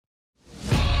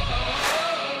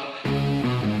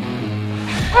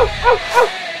Welcome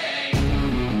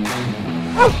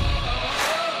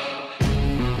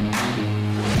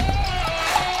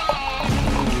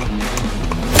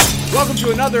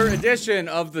to another edition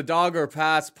of the Dog or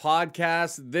Pass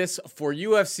podcast. This for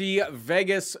UFC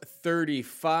Vegas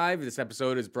 35. This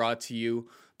episode is brought to you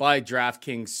by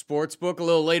DraftKings Sportsbook. A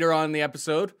little later on in the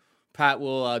episode, Pat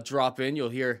will drop in. You'll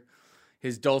hear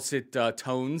his dulcet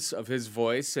tones of his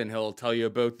voice, and he'll tell you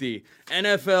about the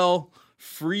NFL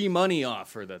free money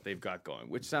offer that they've got going,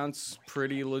 which sounds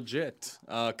pretty legit.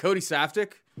 Cody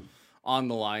Saftik on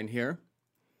the line here.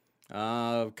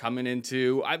 Coming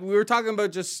into, we were talking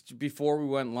about just before we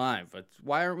went live, but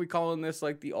why aren't we calling this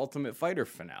like the Ultimate Fighter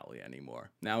finale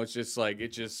anymore? Now it's just like,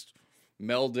 it just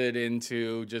melded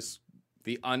into just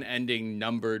the unending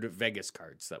numbered Vegas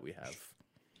cards that we have.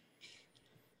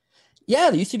 Yeah,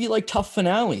 they used to be like tough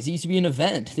finales. It used to be an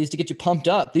event. They used to get you pumped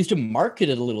up. They used to market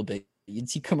it a little bit. You'd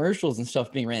see commercials and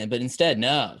stuff being ran, but instead,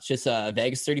 no, it's just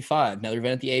Vegas 35, another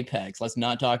event at the Apex. Let's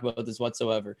not talk about this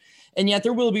whatsoever. And yet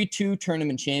there will be two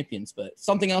tournament champions, but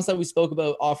something else that we spoke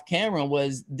about off camera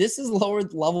was this is lower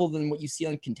level than what you see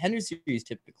on Contender Series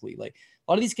typically. Like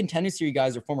a lot of these Contender Series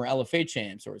guys are former LFA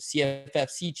champs or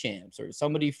CFFC champs or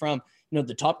somebody from,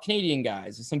 the top Canadian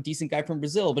guys or some decent guy from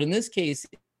Brazil. But in this case,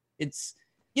 it's,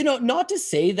 not to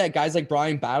say that guys like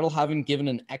Brian Battle haven't given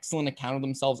an excellent account of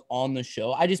themselves on the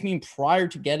show. I just mean prior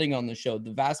to getting on the show,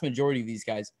 the vast majority of these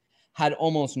guys had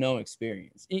almost no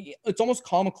experience. It's almost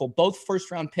comical. Both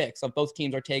first-round picks of both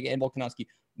teams, Ortega and Volkanovski,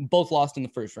 both lost in the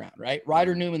first round, right?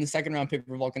 Ryder Newman, the second-round pick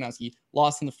for Volkanovski,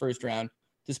 lost in the first round.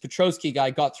 This Petrosky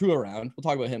guy got through a round. We'll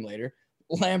talk about him later.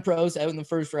 Lampros out in the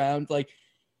first round. Like,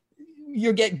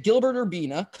 you get Gilbert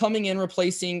Urbina coming in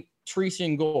replacing Teresa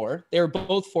and Gore. They were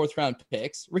both fourth-round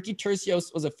picks. Ricky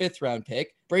Tercios was a fifth-round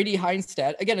pick. Brady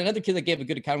Heinstad, again, another kid that gave a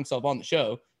good account of himself on the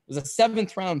show, was a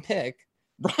seventh-round pick.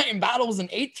 Brian Battle was an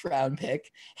eighth-round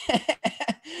pick.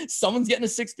 Someone's getting a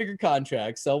six-figure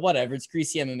contract, so whatever. It's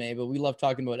greasy MMA, but we love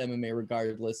talking about MMA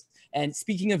regardless. And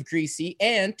speaking of greasy,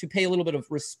 and to pay a little bit of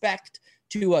respect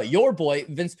to your boy,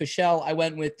 Vince Pichel, I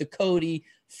went with the Cody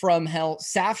from Hell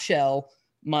Saf Shell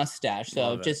mustache.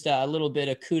 So just a little bit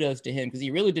of kudos to him because he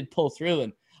really did pull through.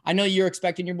 And I know you're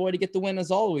expecting your boy to get the win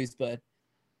as always, but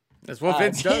that's what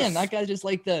Vince does. That guy's just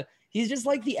like he's just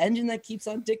like the engine that keeps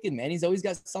on ticking, man. He's always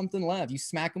got something left. You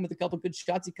smack him with a couple good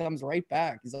shots, he comes right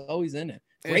back. He's always in it.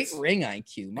 Great ring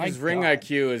IQ. His ring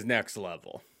IQ is next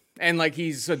level. And like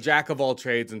he's a jack of all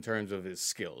trades in terms of his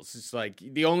skills. It's like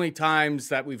the only times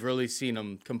that we've really seen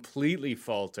him completely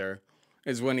falter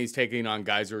is when he's taking on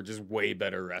guys who are just way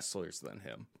better wrestlers than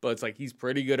him. But it's like he's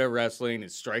pretty good at wrestling.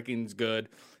 His striking's good.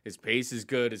 His pace is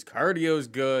good. His cardio's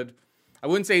good. I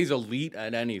wouldn't say he's elite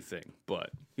at anything,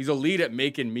 but he's elite at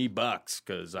making me bucks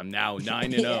because I'm now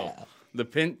 9-0. Yeah. The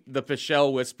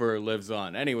Pichel whisperer lives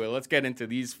on. Anyway, let's get into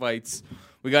these fights.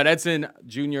 We got Edson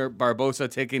Jr.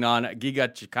 Barbosa taking on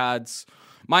Giga Chikadze.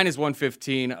 Minus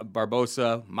 115,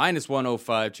 Barbosa. Minus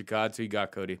 105, Chikadze. Who you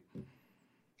got, Cody?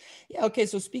 Yeah, okay,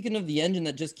 so speaking of the engine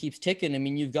that just keeps ticking, I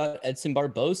mean, you've got Edson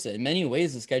Barbosa. In many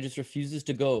ways, this guy just refuses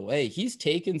to go away. He's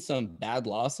taken some bad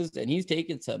losses, and he's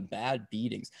taken some bad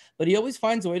beatings. But he always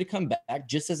finds a way to come back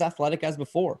just as athletic as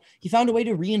before. He found a way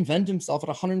to reinvent himself at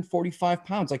 145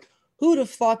 pounds. Like, who would have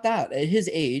thought that at his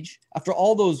age, after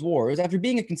all those wars, after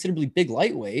being a considerably big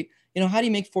lightweight, how do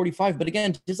you make 45? But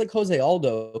again, just like Jose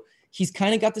Aldo, he's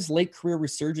kind of got this late career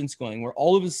resurgence going where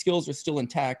all of his skills are still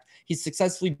intact. He's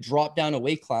successfully dropped down a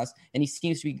weight class, and he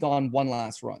seems to be gone one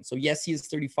last run. So, yes, he is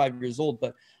 35 years old,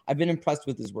 but I've been impressed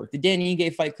with his work. The Dan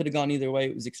Ige fight could have gone either way.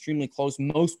 It was extremely close.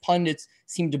 Most pundits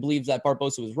seem to believe that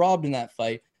Barbosa was robbed in that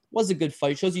fight. Was a good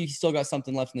fight. Shows you he's still got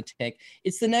something left in the tank.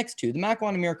 It's the next two. The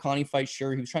Makwan and Amirkhani fight,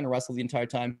 sure, he was trying to wrestle the entire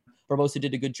time. Barbosa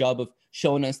did a good job of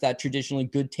showing us that traditionally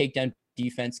good takedown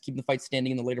defense, keeping the fight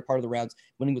standing in the later part of the rounds,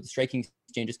 winning with the striking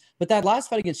exchanges. But that last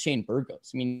fight against Shane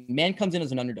Burgos, I mean, man comes in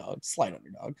as an underdog, slight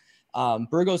underdog.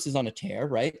 Burgos is on a tear,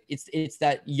 right? It's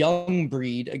that young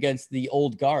breed against the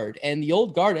old guard. And the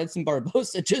old guard, Edson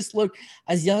Barbosa, just looked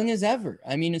as young as ever.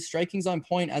 I mean, his striking's on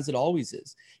point as it always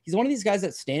is. He's one of these guys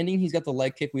that's standing. He's got the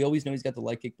leg kick. We always know he's got the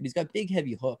leg kick, but he's got big,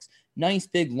 heavy hooks, nice,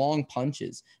 big, long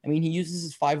punches. I mean, he uses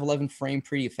his 5'11" frame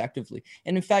pretty effectively.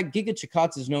 And in fact, Giga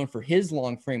Chikadze is known for his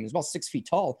long frame. He's about 6 feet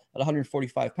tall at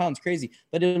 145 pounds. Crazy.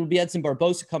 But it'll be Edson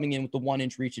Barbosa coming in with the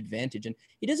 1-inch reach advantage. And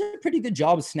he does a pretty good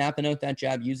job of snapping out that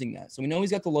jab using that. So we know he's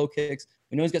got the low kicks.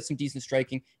 We know he's got some decent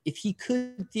striking. If he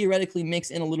could theoretically mix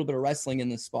in a little bit of wrestling in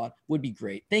this spot, would be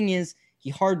great. Thing is, he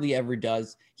hardly ever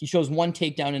does. He shows one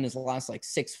takedown in his last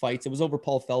 6 fights. It was over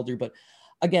Paul Felder, but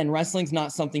again, wrestling's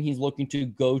not something he's looking to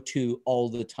go to all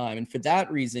the time. And for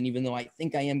that reason, even though I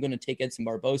think I am going to take Edson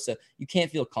Barbosa, you can't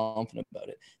feel confident about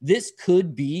it. This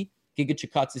could be Giga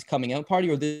Chikadze's coming out party,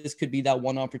 or this could be that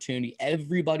one opportunity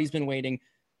everybody's been waiting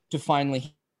to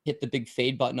finally hit the big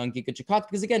fade button on Giga Chikadze.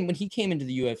 Because again, when he came into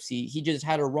the UFC, he just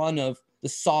had a run of the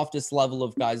softest level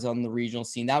of guys on the regional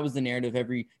scene. That was the narrative.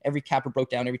 Every capper broke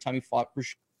down every time he fought, for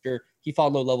sure. He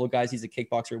fought low-level guys. He's a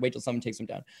kickboxer. Wait till someone takes him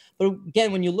down. But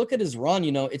again, when you look at his run,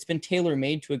 it's been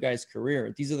tailor-made to a guy's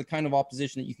career. These are the kind of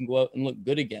opposition that you can go out and look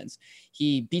good against.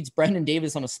 He beats Brendan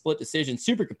Davis on a split decision.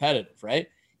 Super competitive, right?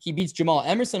 He beats Jamal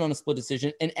Emerson on a split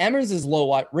decision. And Emerson's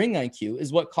low ring IQ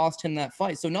is what cost him that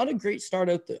fight. So not a great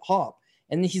start out the hop.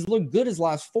 And he's looked good his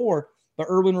last 4. But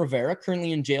Erwin Rivera,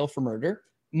 currently in jail for murder.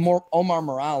 Omar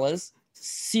Morales,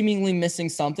 seemingly missing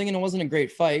something. And it wasn't a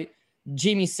great fight.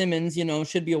 Jamie Simmons,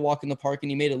 should be a walk in the park,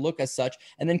 and he made it look as such.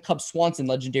 And then Cub Swanson,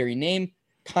 legendary name,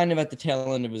 kind of at the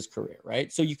tail end of his career,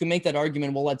 right? So you can make that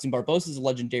argument, well, Edson Barbosa is a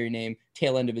legendary name,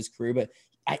 tail end of his career. But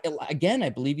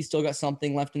I believe he's still got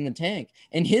something left in the tank.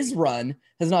 And his run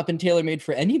has not been tailor-made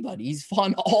for anybody. He's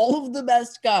fought all of the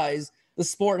best guys the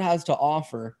sport has to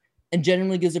offer and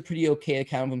generally gives a pretty okay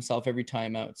account of himself every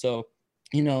time out. So,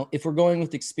 if we're going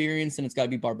with experience, then it's got to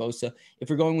be Barbosa. If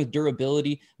we're going with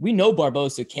durability, we know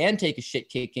Barbosa can take a shit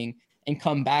kicking and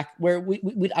come back where we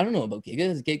I don't know about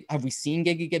Giga. Have we seen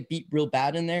Giga get beat real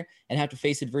bad in there and have to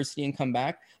face adversity and come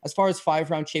back? As far as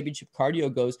 5-round championship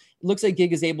cardio goes, it looks like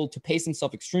Giga is able to pace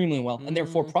himself extremely well, and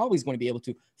therefore probably is going to be able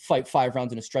to fight 5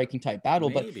 rounds in a striking type battle.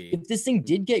 Maybe. But if this thing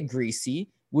did get greasy,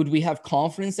 would we have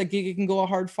confidence that Giga can go a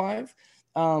hard 5?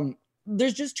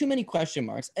 There's just too many question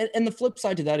marks. And the flip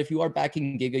side to that, if you are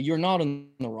backing Giga, you're not on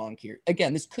the wrong here.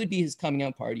 Again, this could be his coming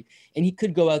out party, and he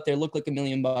could go out there, look like $1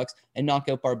 million and knock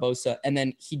out Barbosa, and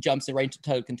then he jumps it right into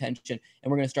title contention,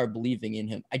 and we're going to start believing in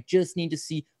him. I just need to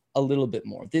see a little bit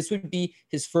more. This would be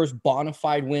his first bona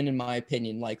fide win, in my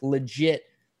opinion, like legit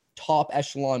top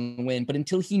echelon win. But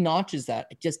until he notches that,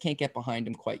 I just can't get behind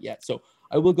him quite yet. So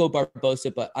I will go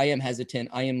Barbosa, but I am hesitant.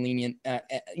 I am lenient, a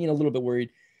little bit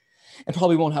worried, and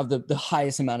probably won't have the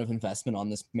highest amount of investment on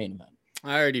this main event.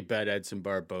 I already bet Edson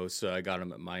Barbosa. I got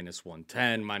him at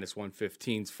 -110,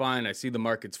 -115 is fine. I see the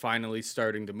market's finally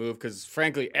starting to move because,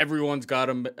 frankly, everyone's got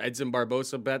him Edson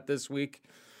Barbosa bet this week.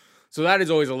 So that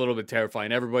is always a little bit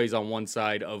terrifying. Everybody's on one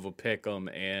side of a pick'em,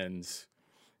 and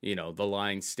the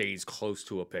line stays close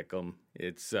to a pick'em.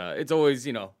 It's always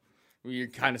you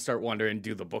kind of start wondering,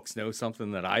 do the books know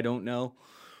something that I don't know?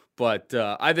 But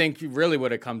I think really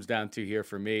what it comes down to here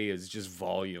for me is just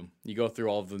volume. You go through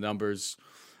all of the numbers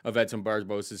of Edson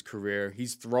Barbosa's career.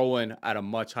 He's throwing at a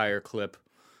much higher clip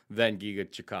than Giga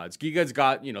Chikadze. Giga's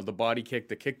got, the body kick,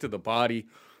 the kick to the body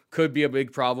could be a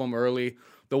big problem early.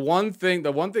 The one thing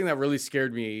that really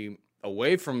scared me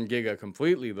away from Giga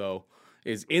completely, though,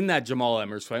 is in that Jamal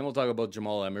Emmers fight. We'll talk about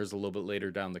Jamal Emmers a little bit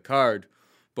later down the card.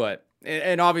 But,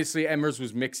 and obviously Emmers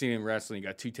was mixing and wrestling. He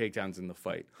got 2 takedowns in the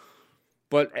fight.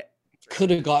 But could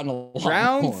have gotten a lot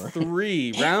round more.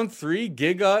 round three,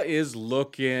 Giga is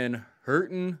looking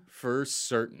hurting for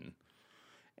certain.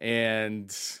 And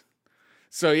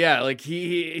so, yeah, like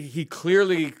he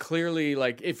clearly,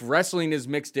 like, if wrestling is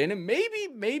mixed in, and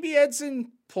maybe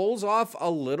Edson pulls off a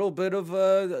little bit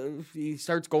of he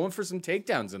starts going for some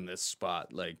takedowns in this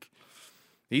spot. Like,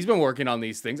 he's been working on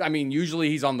these things. I mean, usually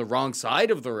he's on the wrong side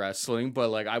of the wrestling, but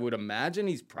like I would imagine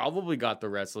he's probably got the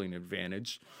wrestling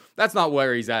advantage. That's not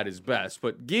where he's at his best.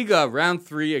 But Giga, round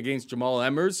 3 against Jamal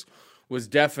Emmers, was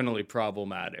definitely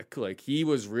problematic. Like, he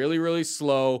was really, really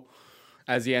slow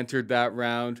as he entered that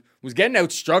round. Was getting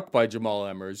outstruck by Jamal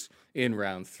Emmers in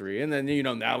round 3. And then,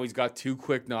 now he's got 2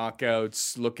 quick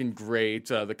knockouts, looking great.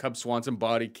 The Cub Swanson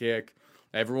body kick.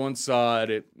 Everyone saw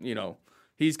it.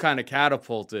 He's kind of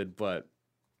catapulted, but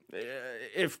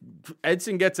if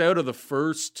Edson gets out of the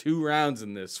first 2 rounds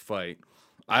in this fight,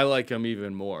 I like him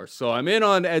even more. So I'm in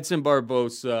on Edson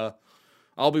Barbosa.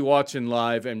 I'll be watching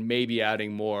live and maybe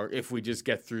adding more if we just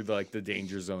get through the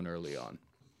danger zone early on.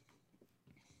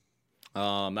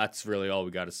 That's really all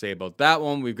we got to say about that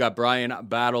one. We've got Brian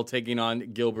Battle taking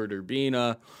on Gilbert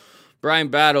Urbina. Brian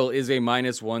Battle is a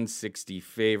 -160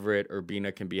 favorite.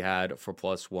 Urbina can be had for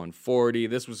 +140.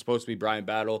 This was supposed to be Brian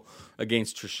Battle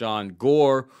against Trishan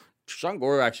Gore. Trishan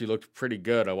Gore actually looked pretty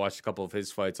good. I watched a couple of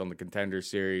his fights on the Contender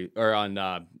Series, or on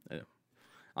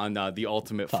the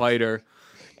Ultimate Fighter,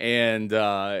 and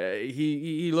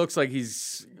he looks like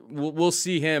we'll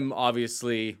see him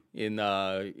obviously in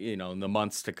in the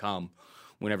months to come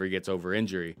whenever he gets over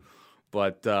injury.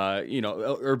 But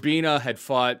Urbina had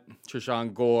fought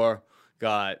Trishan Gore,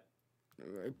 got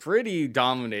pretty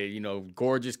dominated.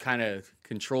 Gore just kind of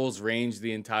controls range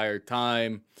the entire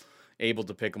time, able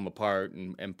to pick him apart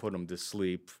and put him to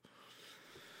sleep.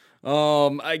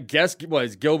 I guess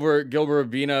Gilbert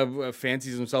Urbina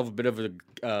fancies himself a bit of a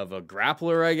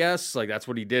grappler, I guess. Like, that's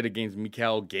what he did against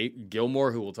Mikhail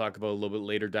Gilmore, who we'll talk about a little bit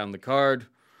later down the card.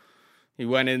 He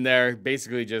went in there,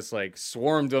 basically just like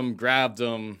swarmed him, grabbed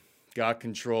him, got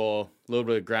control, a little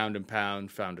bit of ground and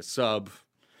pound, found a sub.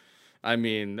 I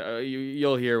mean,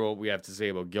 you'll hear what we have to say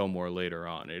about Gilmore later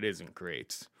on. It isn't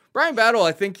great. Bryan Battle,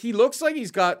 I think he looks like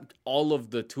he's got all of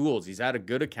the tools. He's had a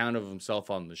good account of himself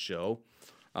on the show.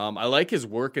 I like his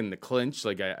work in the clinch.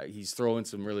 Like, he's throwing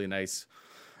some really nice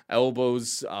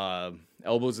elbows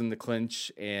in the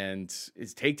clinch, and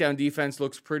his takedown defense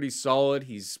looks pretty solid.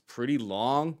 He's pretty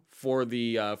long for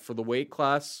the weight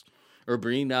class.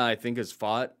 Urbina, I think, has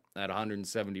fought at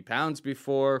 170 pounds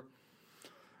before.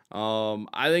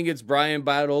 I think it's Bryan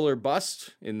Battle or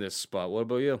bust in this spot. What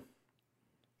about you?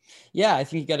 Yeah, I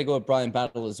think you got to go with Bryan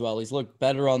Battle as well. He's looked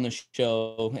better on the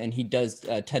show, and he does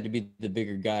tend to be the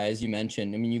bigger guy, as you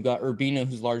mentioned. I mean, you got Urbina,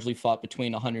 who's largely fought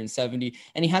between 170,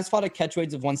 and he has fought at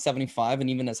catchweights of 175 and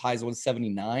even as high as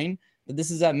 179. But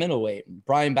this is at middleweight.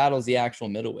 Bryan Battle is the actual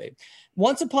middleweight.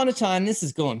 Once upon a time, this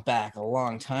is going back a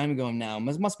long time ago now.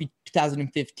 It must be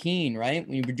 2015, right?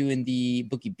 When you were doing the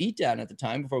Bookie Beatdown at the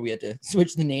time before we had to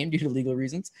switch the name due to legal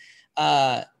reasons.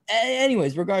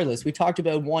 Anyways, regardless, we talked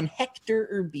about one Hector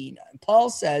Urbina. Paul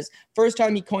says, first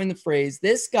time he coined the phrase,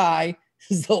 this guy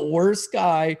is the worst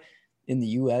guy in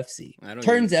the UFC.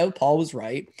 Turns out Paul was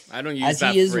right. I don't use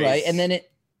that phrase. Right. And then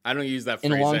I don't use that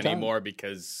phrase anymore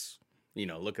because,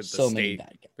 look at the state.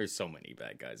 There's so many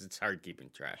bad guys. It's hard keeping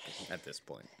track at this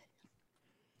point.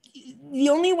 The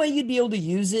only way you'd be able to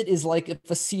use it is like if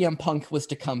a CM Punk was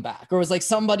to come back, or it was like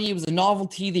somebody, it was a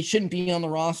novelty, they shouldn't be on the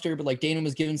roster, but like Dana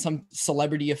was giving some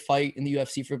celebrity a fight in the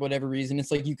UFC for whatever reason. It's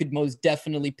like you could most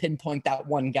definitely pinpoint that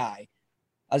one guy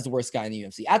as the worst guy in the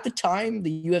UFC. At the time,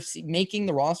 the UFC making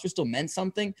the roster still meant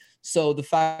something. So the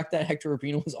fact that Hector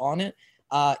Urbina was on it,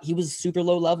 he was super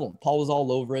low level. Paul was all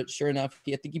over it. Sure enough,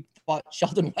 I think he fought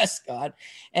Sheldon Westcott,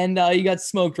 and he got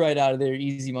smoked right out of there.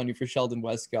 Easy money for Sheldon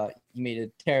Westcott. He made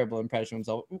a terrible impression of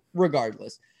himself.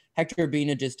 Regardless, Hector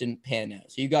Urbina just didn't pan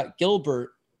out. So you got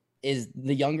Gilbert is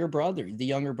the younger brother.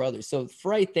 So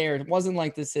right there, it wasn't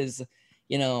like this is,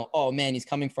 oh man, he's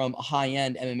coming from a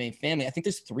high-end MMA family. I think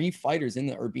there's 3 fighters in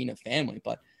the Urbina family,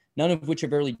 but none of which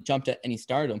have barely jumped at any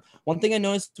stardom. One thing I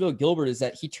noticed about Gilbert is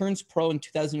that he turns pro in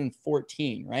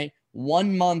 2014, right?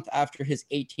 1 month after his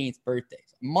 18th birthday.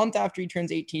 A month after he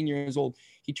turns 18 years old,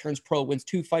 he turns pro, wins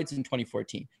 2 fights in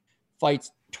 2014,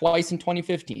 fights twice in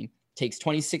 2015, takes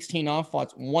 2016 off,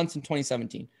 fought once in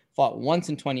 2017, fought once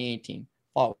in 2018,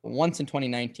 fought once in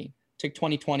 2019, took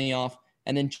 2020 off,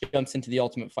 and then jumps into the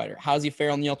Ultimate Fighter. How's he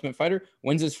fare on the Ultimate Fighter?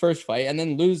 Wins his first fight and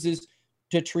then loses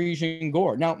to Trejan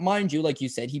Gore. Now, mind you, like you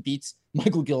said, he beats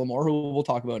Michael Gilmore, who we'll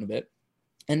talk about in a bit,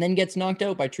 and then gets knocked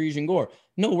out by Trejan Gore.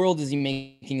 No world is he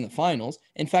making the finals.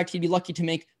 In fact, he'd be lucky to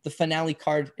make the finale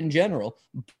card in general.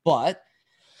 But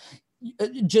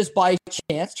just by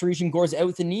chance, Trejan Gore's out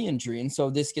with a knee injury, and so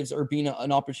this gives Urbina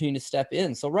an opportunity to step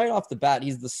in. So right off the bat,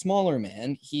 he's the smaller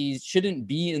man. He shouldn't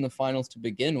be in the finals to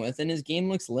begin with, and his game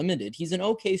looks limited. He's an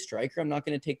okay striker. I'm not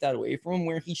going to take that away from him.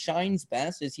 Where he shines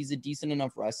best is he's a decent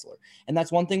enough wrestler, and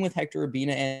that's one thing with Hector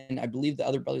Urbina, and I believe the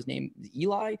other brother's name is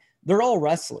Eli. They're all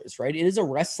wrestlers, right? It is a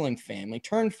wrestling family,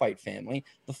 turned fight family.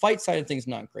 The fight side of things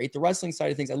not great. The wrestling side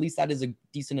of things, at least that is a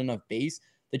decent enough base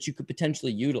that you could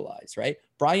potentially utilize, right?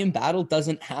 Bryan Battle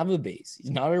doesn't have a base.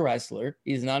 He's not a wrestler.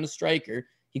 He's not a striker.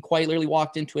 He quite literally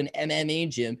walked into an MMA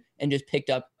gym and just picked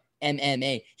up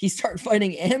MMA. He started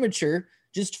fighting amateur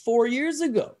just 4 years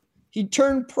ago. He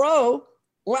turned pro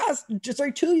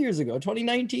 2 years ago,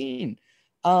 2019.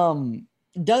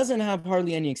 Doesn't have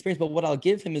hardly any experience, but what I'll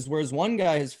give him is whereas one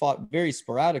guy has fought very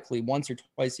sporadically once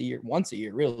a year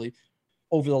really,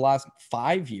 over the last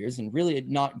 5 years and really had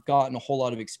not gotten a whole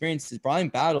lot of experiences, Bryan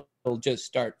Battle will just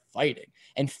start fighting.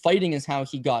 And fighting is how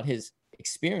he got his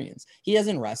experience. He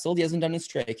hasn't wrestled. He hasn't done his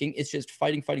striking. It's just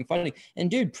fighting.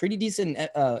 And dude, pretty decent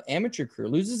amateur career.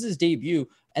 Loses his debut,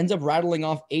 ends up rattling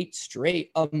off 8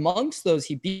 straight. Amongst those,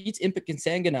 he beats Impa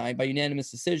Kasanganay by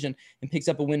unanimous decision and picks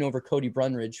up a win over Cody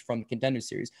Brunridge from the Contender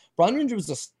Series. Brunridge was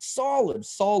a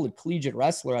solid collegiate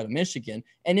wrestler out of Michigan,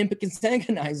 and Impa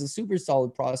Kasanganay is a super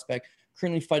solid prospect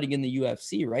currently fighting in the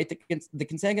UFC, right? The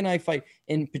Kasanganay fight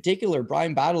in particular,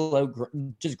 Bryan Battle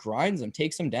just grinds him,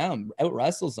 takes him down, out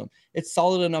wrestles him. It's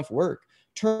solid enough work.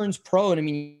 Turns pro, and I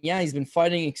mean, yeah, he's been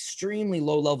fighting extremely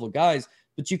low-level guys,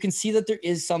 but you can see that there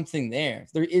is something there.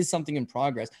 There is something in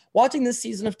progress. Watching this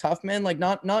season of Tough Man, like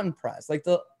not impressed. Like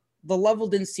the the level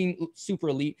didn't seem super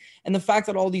elite. And the fact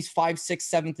that all these 5th, 6th,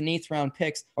 7th, and 8th round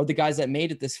picks are the guys that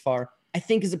made it this far, I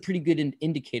think is a pretty good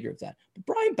indicator of that. But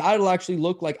Brian Battle actually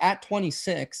looked like at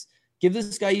 26, give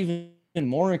this guy even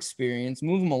more experience,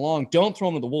 move him along, don't throw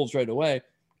him to the wolves right away,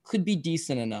 could be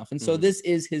decent enough. And so this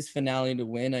is his finale to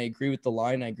win. I agree with the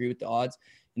line. I agree with the odds.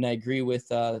 And I agree with,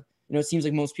 it seems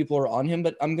like most people are on him,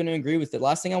 but I'm going to agree with it.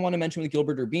 Last thing I want to mention with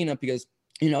Gilbert Urbina, because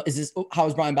how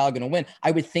is Brian Battle going to win?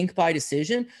 I would think by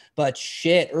decision, but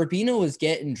shit, Urbina was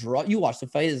getting dropped. You watched the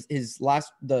fight,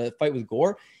 the fight with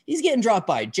Gore. He's getting dropped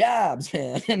by jabs,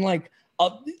 man, and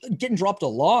getting dropped a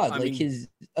lot. His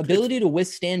ability to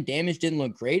withstand damage didn't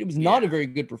look great. It was not a very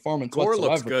good performance Gore whatsoever.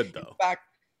 looks good though. In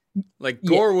fact,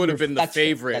 Gore would have been the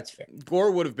favorite. That's fair. Gore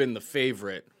would have been the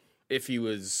favorite if he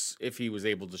was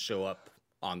able to show up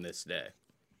on this day.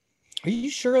 Are you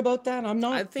sure about that? I'm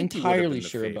not entirely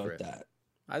sure about that.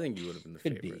 I think he would have been the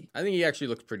favorite. I think he actually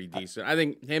looked pretty decent. I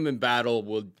think him and Battle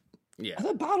would, yeah. I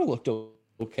thought Battle looked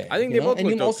okay. I think they both looked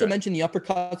okay. And you also mentioned the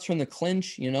uppercuts from the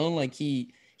clinch,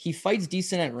 he fights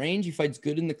decent at range. He fights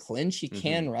good in the clinch. He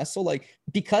can wrestle.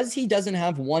 Because he doesn't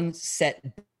have one set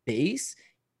base,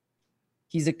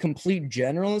 he's a complete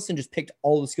generalist and just picked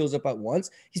all the skills up at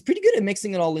once. He's pretty good at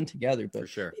mixing it all in together. But for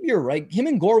sure, maybe you're right. Him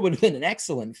and Gore would have been an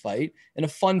excellent fight and a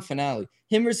fun finale.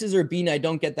 Him versus Urbina, I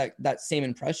don't get that same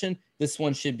impression. This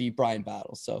one should be Brian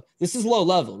Battle. So this is low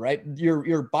level, right?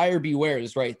 Your buyer beware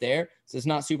is right there. So it's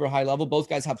not super high level. Both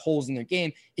guys have holes in their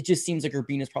game. It just seems like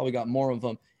Urbina's probably got more of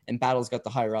them, and Battle's got the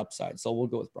higher upside. So we'll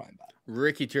go with Brian Battle.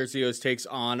 Ricky Tercios takes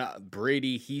on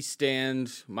Brady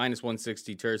Heastand, minus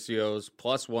 160 Tercios,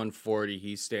 plus 140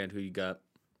 Heastand. Who you got?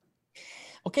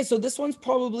 Okay, so this one's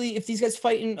probably, if these guys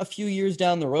fight in a few years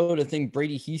down the road, I think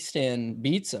Brady Heastand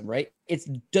beats him, right?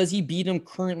 Does he beat him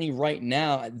currently right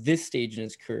now at this stage in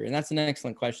his career? And that's an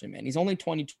excellent question, man. He's only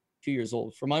 22 years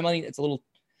old. For my money, it's a little,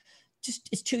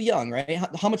 it's too young, right?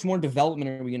 How much more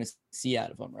development are we going to see out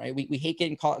of him, right? We hate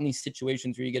getting caught in these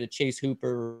situations where you get a Chase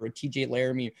Hooper or a TJ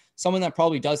Laramie, someone that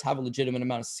probably does have a legitimate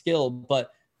amount of skill,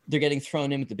 but they're getting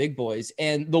thrown in with the big boys.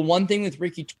 And the one thing with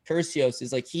Ricky Tercios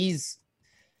is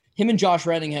him and Josh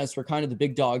Reddinghouse were kind of the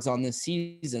big dogs on this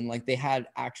season. They had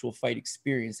actual fight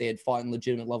experience. They had fought in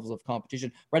legitimate levels of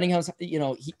competition. Reddinghouse,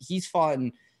 he's fought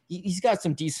and he's got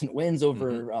some decent wins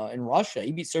over in Russia.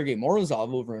 He beat Sergey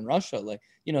Morozov over in Russia.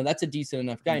 That's a decent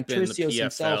enough guy. He's been in the PFL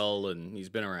himself, and he's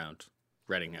been around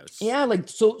Reddinghouse. Yeah,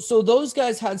 so those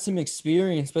guys had some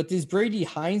experience, but this Brady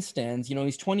Heastand,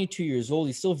 he's 22 years old.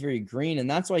 He's still very green, and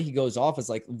that's why he goes off as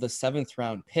the 7th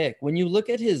round pick. When you look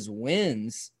at his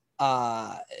wins,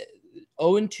 0-2,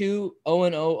 0-0,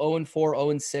 0-4,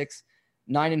 0-6,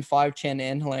 9-5, Chan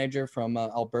Anhelager from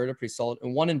Alberta, pretty solid,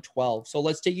 and 1-12. So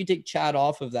let's take Chad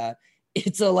off of that.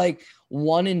 It's a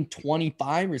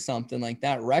 1-25 or something like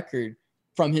that record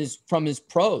from his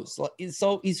pros.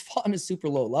 So he's fought on a super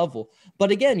low level. But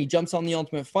again, he jumps on the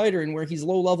Ultimate Fighter, and where he's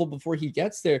low level before he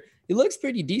gets there, he looks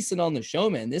pretty decent on the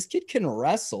show, man. This kid can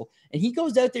wrestle, and he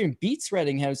goes out there and beats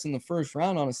Reddinghouse in the first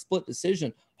round on a split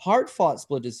decision. Hard-fought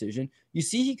split decision. You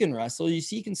see he can wrestle. You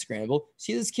see he can scramble.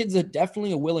 See this kid's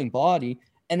definitely a willing body.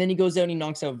 And then he goes out and he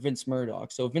knocks out Vince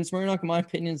Murdoch. So Vince Murdoch, in my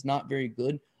opinion, is not very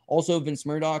good. Also, Vince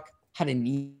Murdoch had a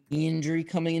knee injury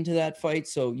coming into that fight,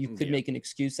 so you could make an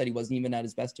excuse that he wasn't even at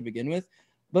his best to begin with.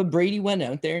 But Brady went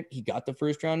out there. He got the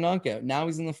first round knockout. Now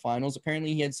he's in the finals.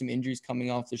 Apparently, he had some injuries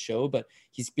coming off the show, but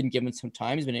he's been given some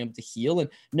time. He's been able to heal. And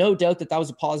no doubt that was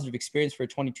a positive experience for a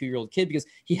 22-year-old kid, because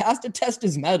he has to test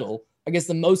his mettle against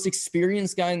the most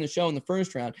experienced guy in the show in the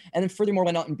first round. And then furthermore,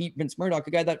 went out and beat Vince Murdoch,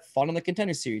 a guy that fought on the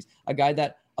Contender Series, a guy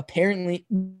that apparently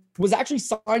was actually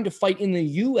signed to fight in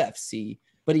the UFC,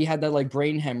 but he had that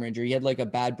brain hemorrhage, or he had a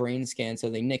bad brain scan, so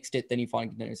they nixed it. Then he fought in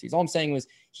Contender Series. All I'm saying was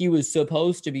he was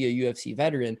supposed to be a UFC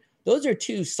veteran. Those are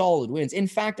two solid wins. In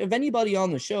fact, of anybody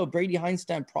on the show, Brady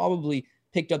Heastand probably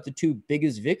picked up the two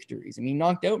biggest victories. I mean, he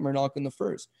knocked out Murdoch in the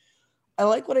first. I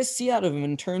like what I see out of him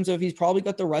in terms of he's probably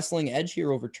got the wrestling edge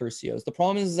here over Tercios. The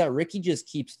problem is that Ricky just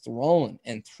keeps throwing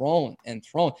and throwing and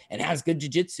throwing and has good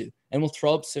jiu-jitsu and will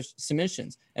throw up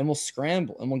submissions and will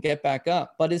scramble and will get back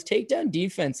up. But his takedown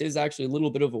defense is actually a little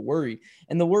bit of a worry.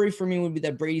 And the worry for me would be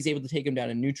that Brady's able to take him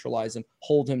down and neutralize him,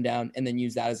 hold him down, and then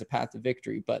use that as a path to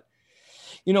victory. But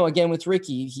again, with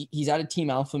Ricky, he's at a Team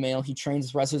Alpha Male. He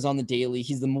trains wrestlers on the daily.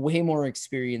 He's the way more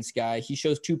experienced guy. He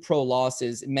shows 2 pro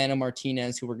losses, Mana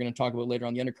Martinez, who we're going to talk about later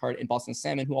on the undercard, and Boston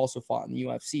Salmon, who also fought in the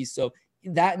UFC. So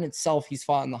that in itself, he's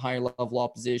fought in the higher level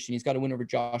opposition. He's got a win over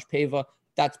Josh Pava.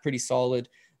 That's pretty solid.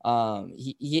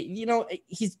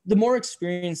 He's the more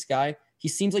experienced guy. He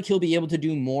seems like he'll be able to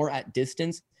do more at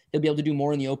distance He'll be able to do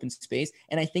more in the open space.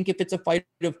 And I think if it's a fight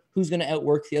of who's going to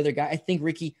outwork the other guy, I think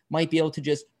Ricky might be able to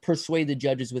just persuade the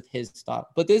judges with his style.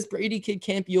 But this Brady kid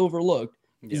can't be overlooked.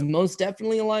 He's most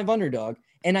definitely a live underdog.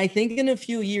 And I think in a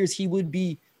few years,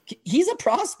 he's a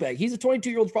prospect. He's a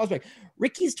 22-year-old prospect.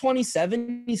 Ricky's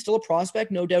 27. He's still a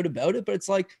prospect, no doubt about it. But it's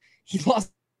like he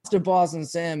lost to Boston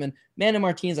Sam, and Manny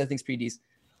Martinez, I think, is pretty decent.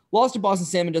 Lost to Boston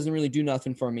Sam and doesn't really do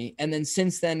nothing for me. And then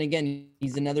since then, again,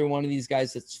 he's another one of these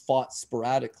guys that's fought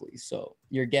sporadically. So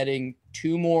you're getting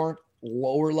two more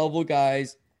lower-level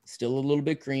guys, still a little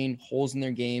bit green, holes in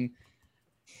their game.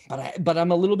 But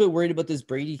I'm a little bit worried about this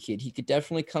Brady kid. He could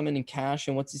definitely come in and cash,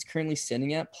 and what's he's currently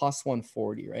sitting at? Plus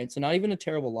 140, right? So not even a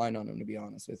terrible line on him, to be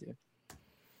honest with you.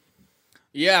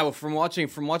 Yeah, well, from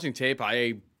watching tape,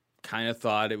 I kind of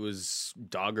thought it was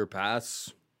dog or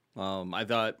pass. I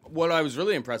thought what I was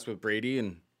really impressed with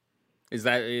Brady is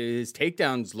that his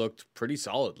takedowns looked pretty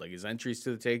solid. Like his entries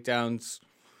to the takedowns,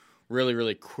 really,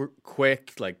 really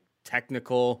quick, like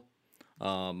technical.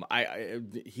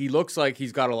 He looks like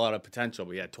he's got a lot of potential.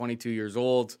 But yeah, 22 years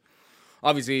old,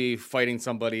 obviously fighting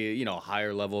somebody,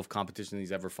 higher level of competition than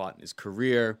he's ever fought in his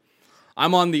career.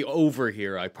 I'm on the over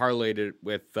here. I parlayed it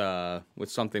with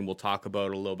something we'll talk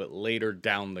about a little bit later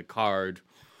down the card.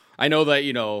 I know that,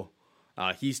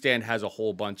 Heastand has a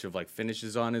whole bunch of like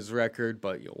finishes on his record,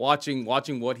 but watching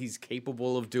what he's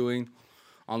capable of doing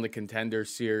on the Contender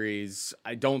Series,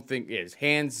 I don't think his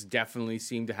hands definitely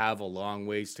seem to have a long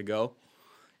ways to go.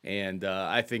 And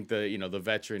I think the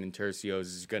veteran in Tercios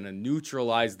is going to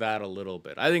neutralize that a little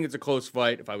bit. I think it's a close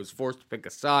fight. If I was forced to pick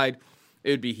a side, it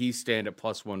would be Heastand at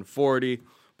plus 140,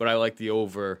 but I like the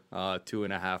over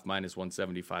 2.5 minus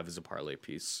 175 as a parlay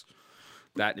piece.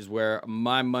 That is where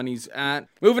my money's at.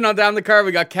 Moving on down the card,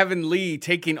 we got Kevin Lee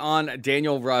taking on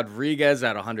Daniel Rodriguez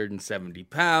at 170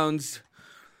 pounds.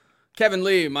 Kevin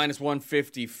Lee, minus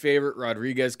 150 favorite.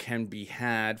 Rodriguez can be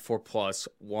had for plus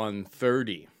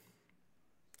 130.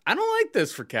 I don't like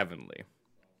this for Kevin Lee.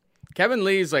 Kevin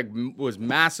Lee was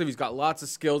massive. He's got lots of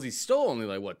skills. He's still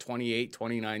only 28,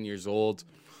 29 years old.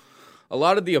 A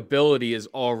lot of the ability is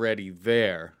already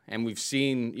there. And we've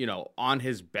seen, on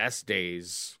his best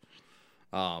days,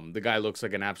 the guy looks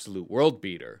like an absolute world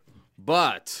beater.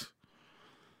 But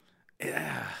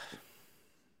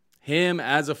him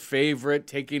as a favorite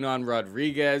taking on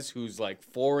Rodriguez, who's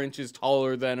 4 inches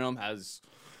taller than him, has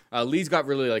Lee's got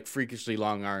really freakishly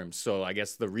long arms. So I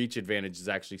guess the reach advantage is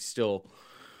actually still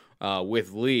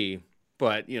with Lee.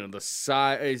 But, the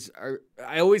size,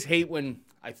 I always hate when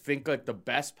I think the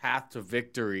best path to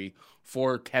victory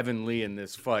for Kevin Lee in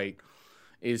this fight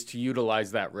is to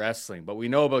utilize that wrestling. But we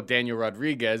know about Daniel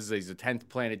Rodriguez. He's a 10th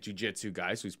Planet Jiu-Jitsu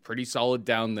guy, so he's pretty solid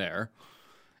down there.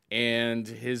 And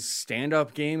his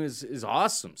stand-up game is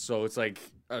awesome. So it's a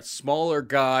smaller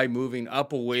guy moving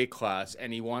up a weight class,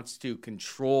 and he wants to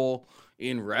control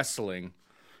in wrestling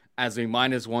as a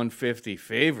minus 150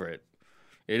 favorite.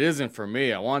 It isn't for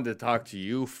me. I wanted to talk to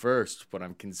you first, but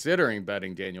I'm considering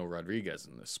betting Daniel Rodriguez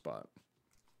in this spot.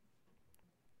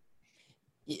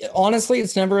 Honestly,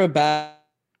 it's never a bad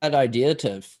idea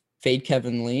to fade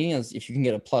Kevin Lee as if you can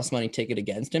get a plus money ticket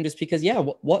against him, just because,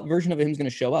 what version of him is going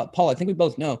to show up? Paul, I think we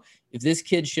both know if this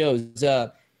kid shows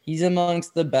up, he's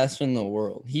amongst the best in the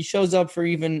world. He shows up for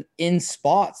even in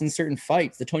spots in certain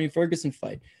fights, the Tony Ferguson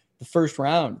fight, the first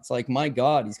round. It's my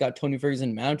God, he's got Tony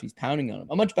Ferguson mount. He's pounding on him.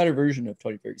 A much better version of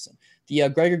Tony Ferguson. The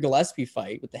Gregor Gillespie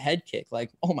fight with the head kick,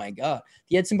 oh my God.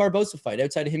 The Edson Barbosa fight,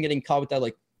 outside of him getting caught with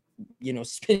that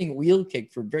spinning wheel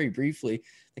kick for very briefly,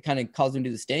 that kind of caused him to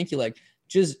do the stanky leg,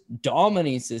 just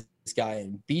dominates this guy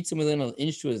and beats him within an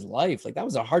inch to his life. That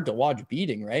was a hard to watch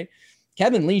beating, right?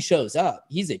 Kevin Lee shows up.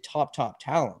 He's a top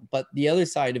talent. But the other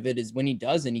side of it is when he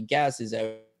doesn't, he gasses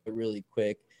out really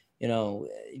quick. I'm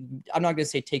not going to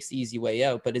say takes the easy way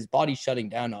out, but his body's shutting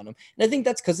down on him. And I think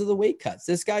that's because of the weight cuts.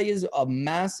 This guy is a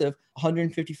massive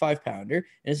 155 pounder,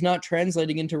 and it's not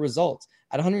translating into results.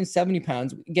 At 170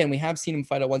 pounds, again, we have seen him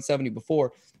fight at 170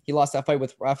 before. He lost that fight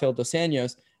with Rafael Dos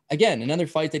Anjos. Again, another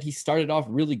fight that he started off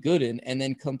really good in and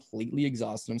then completely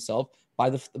exhausted himself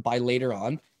by later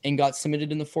on and got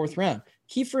submitted in the 4th round.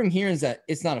 Key for him here is that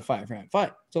it's not a 5-round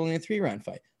fight. It's only a 3-round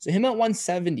fight. So him at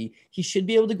 170, he should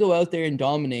be able to go out there and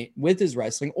dominate with his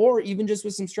wrestling or even just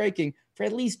with some striking for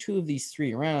at least 2 of these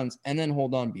 3 rounds and then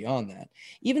hold on beyond that.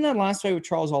 Even that last fight with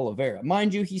Charles Oliveira,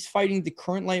 mind you, he's fighting the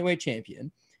current lightweight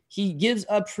champion. He gives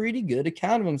a pretty good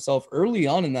account of himself early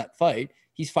on in that fight.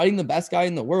 He's fighting the best guy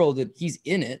in the world and he's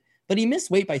in it, but he missed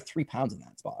weight by 3 pounds in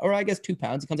that spot, or I guess 2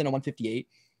 pounds. He comes in at 158.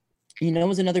 It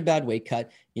was another bad weight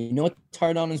cut. It's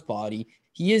hard on his body.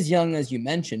 He is young, as you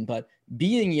mentioned, but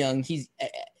being young,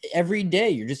 every day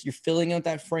you're filling out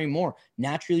that frame more.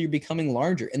 Naturally, you're becoming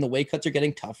larger, and the weight cuts are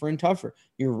getting tougher and tougher.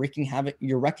 You're wreaking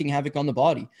havoc on the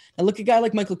body. Now look at a guy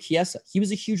like Michael Chiesa. He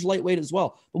was a huge lightweight as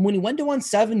well, but when he went to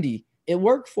 170, it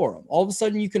worked for him. All of a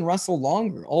sudden, you can wrestle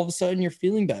longer. All of a sudden, you're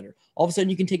feeling better. All of a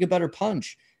sudden, you can take a better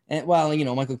punch. And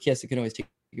Michael Chiesa can always take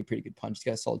a pretty good punch. He's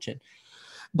got a solid chin.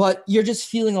 But you're just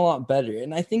feeling a lot better.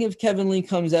 And I think if Kevin Lee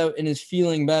comes out and is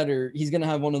feeling better, he's going to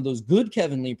have one of those good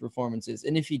Kevin Lee performances.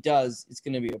 And if he does, it's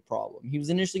going to be a problem. He was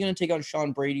initially going to take on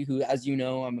Sean Brady, who, as you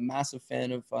know, I'm a massive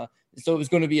fan of. So it was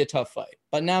going to be a tough fight.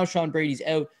 But now Sean Brady's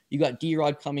out. You got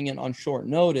D-Rod coming in on short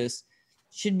notice.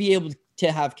 Should be able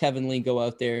to have Kevin Lee go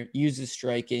out there, use his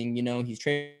striking. He's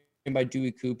trained by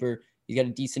Dewey Cooper. He's got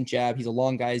a decent jab. He's a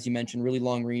long guy, as you mentioned, really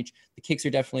long reach. The kicks are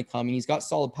definitely coming. He's got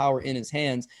solid power in his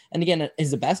hands. And again, at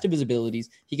the best of his abilities,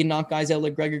 he can knock guys out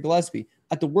like Gregor Gillespie.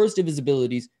 At the worst of his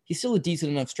abilities, he's still a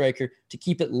decent enough striker to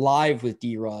keep it live with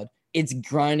D-Rod. It's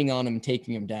grinding on him and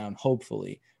taking him down,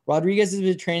 hopefully. Rodriguez has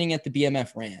been training at the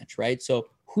BMF ranch, right? So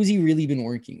who's he really been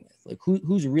working with? Like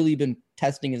who's really been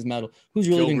testing his mettle? Who's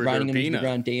really been grinding him into the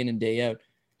ground day in and day out?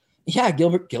 Yeah,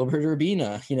 Gilbert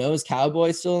Urbina. Is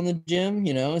Cowboy still in the gym?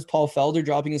 Is Paul Felder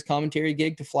dropping his commentary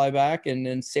gig to fly back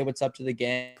and say what's up to the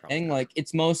gang? Probably. Like,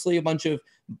 it's mostly a bunch of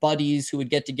buddies who would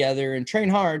get together and train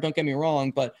hard, don't get me wrong,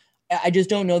 but I just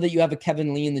don't know that you have a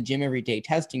Kevin Lee in the gym every day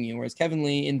testing you, whereas Kevin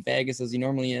Lee in Vegas, as he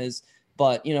normally is,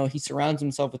 but, he surrounds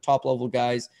himself with top-level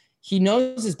guys. He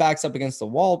knows his back's up against the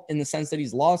wall in the sense that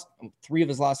he's lost 3 of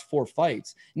his last 4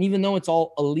 fights. And even though it's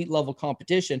all elite level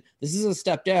competition, this is a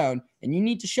step down and you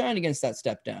need to shine against that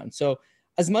step down. So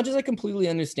as much as I completely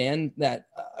understand that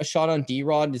a shot on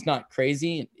D-Rod is not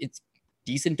crazy, it's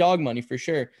decent dog money for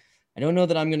sure. I don't know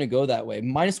that I'm going to go that way.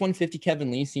 Minus 150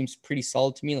 Kevin Lee seems pretty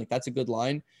solid to me. Like, that's a good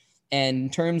line. And in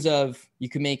terms of, you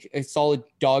can make a solid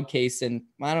dog case, and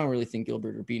I don't really think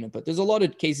Gilbert Urbina, but there's a lot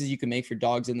of cases you can make for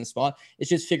dogs in the spot. It's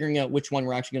just figuring out which one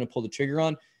we're actually going to pull the trigger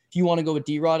on. If you want to go with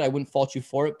D-Rod, I wouldn't fault you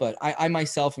for it, but I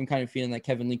myself am kind of feeling that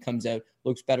Kevin Lee comes out,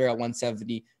 looks better at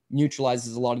 170,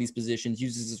 neutralizes a lot of these positions,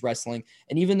 uses his wrestling.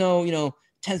 And even though,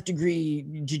 10th degree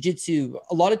jiu-jitsu,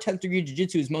 a lot of 10th degree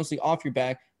jiu-jitsu is mostly off your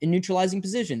back in neutralizing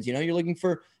positions. You're looking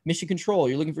for mission control.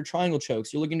 You're looking for triangle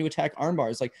chokes. You're looking to attack arm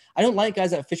bars. Like, I don't like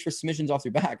guys that fish for submissions off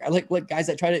their back. I like guys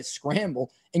that try to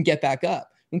scramble and get back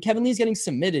up. When Kevin Lee's getting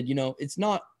submitted, it's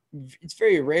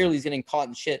very rarely he's getting caught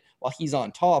in shit while he's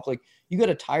on top. Like, you got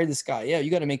to tire this guy. Yeah, you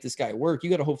got to make this guy work.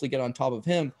 You got to hopefully get on top of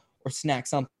him or snack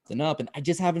something up. And I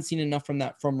just haven't seen enough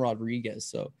from Rodriguez.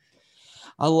 So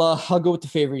I'll go with the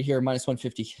favorite here, minus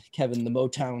 150, Kevin, the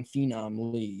Motown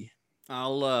Phenom Lee.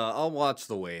 I'll watch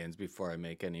the weigh-ins before I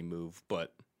make any move,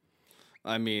 but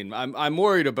I mean, I'm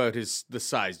worried about the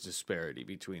size disparity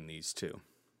between these two.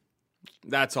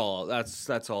 That's all.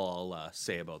 That's all I'll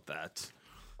say about that.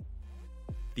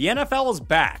 The NFL is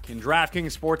back, and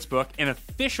DraftKings Sportsbook, an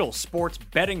official sports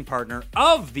betting partner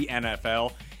of the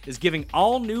NFL, is giving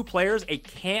all new players a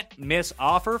can't-miss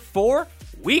offer for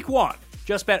Week 1.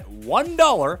 Just bet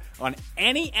 $1 on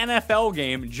any NFL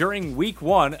game during Week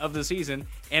 1 of the season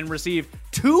and receive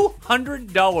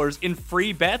 $200 in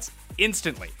free bets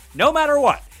instantly, no matter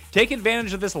what. Take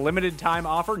advantage of this limited time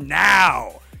offer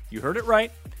now. You heard it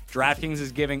right. DraftKings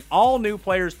is giving all new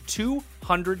players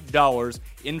 $200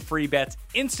 in free bets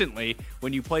instantly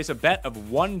when you place a bet of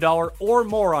 $1 or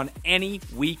more on any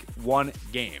Week 1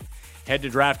 game. Head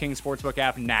to DraftKings Sportsbook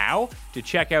app now to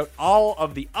check out all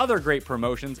of the other great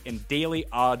promotions and daily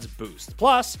odds boosts.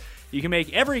 Plus, you can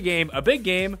make every game a big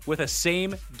game with a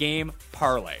same-game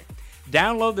parlay.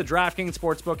 Download the DraftKings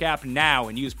Sportsbook app now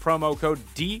and use promo code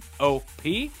DOP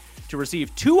to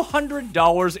receive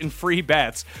 $200 in free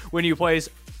bets when you place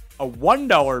a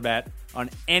 $1 bet on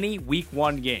any Week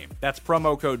 1 game. That's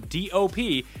promo code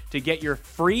DOP to get your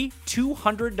free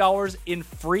 $200 in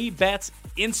free bets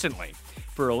instantly.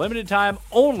 For a limited time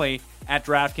only at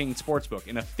DraftKings Sportsbook,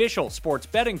 an official sports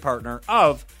betting partner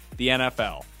of the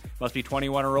NFL. Must be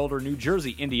 21 or older, New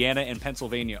Jersey, Indiana, and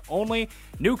Pennsylvania only.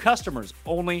 New customers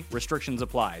only. Restrictions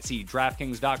apply. See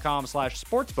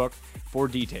DraftKings.com/sportsbook for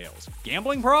details.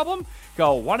 Gambling problem?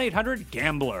 Call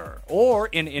 1-800-GAMBLER. Or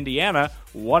in Indiana,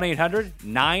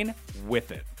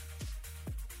 1-800-9-WITH-IT.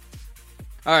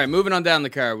 All right, moving on down the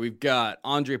card, we've got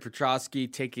Andre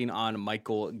Petroski taking on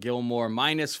Michael Gilmore.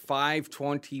 Minus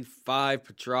 525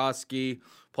 Petroski,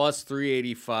 plus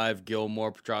 385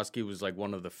 Gilmore. Petroski was like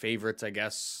one of the favorites, I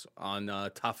guess, on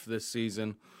Tough this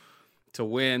season to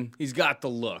win. He's got the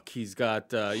look. He's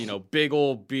got, big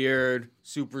old beard,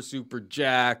 super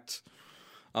jacked.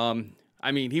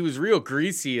 I mean, he was real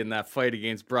greasy in that fight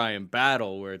against Brian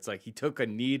Battle, where it's like he took a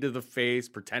knee to the face,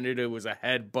 pretended it was a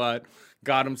headbutt,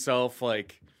 got himself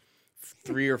like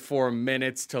 3 or 4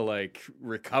 minutes to like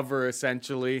recover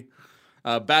essentially.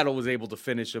 Battle was able to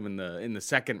finish him in the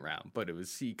second round, but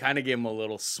he kind of gave him a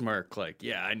little smirk, like,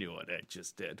 yeah, I knew what I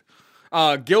just did.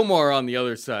 Gilmore on the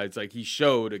other side, it's like he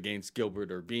showed against Gilbert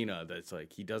Urbina that's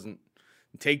like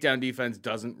takedown defense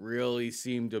doesn't really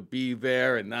seem to be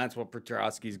there, and that's what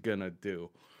Petrosky's gonna do.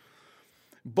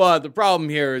 But the problem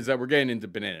here is that we're getting into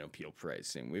banana peel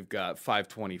pricing. We've got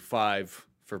 525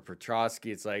 for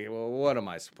Petrosky. It's like, well, what am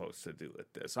I supposed to do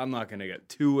with this? I'm not gonna get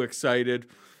too excited,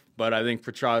 but I think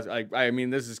Petrosky, I mean,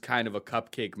 this is kind of a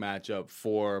cupcake matchup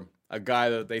for a guy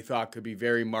that they thought could be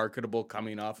very marketable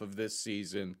coming off of this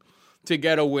season to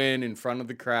get a win in front of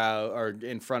the crowd or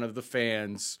in front of the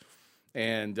fans.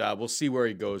 And we'll see where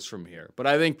he goes from here. But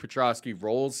I think Petrosky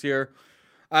rolls here.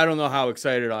 I don't know how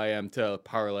excited I am to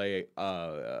parlay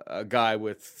a guy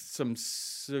with some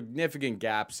significant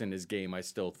gaps in his game, I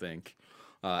still think,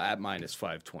 at minus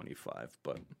 525.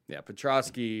 But, yeah,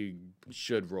 Petrosky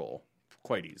should roll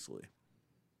quite easily.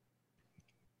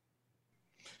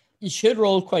 He should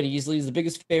roll quite easily. He's the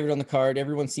biggest favorite on the card.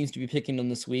 Everyone seems to be picking him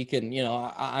this week. And, you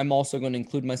know, I'm also going to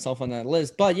include myself on that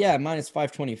list. But, yeah, minus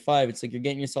 525. It's like you're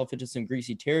getting yourself into some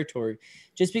greasy territory.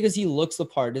 Just because he looks the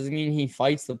part doesn't mean he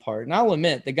fights the part. And I'll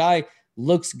admit, the guy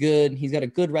looks good. He's got a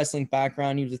good wrestling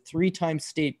background. He was a 3-time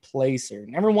state placer.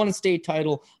 Never won a state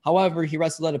title. However, he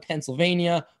wrestled out of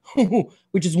Pennsylvania,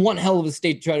 which is one hell of a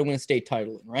state to try to win a state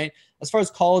title in, right? As far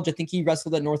as college, I think he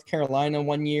wrestled at North Carolina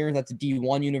one year. That's a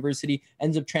D1 university.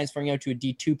 Ends up transferring out to a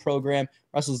D2 program.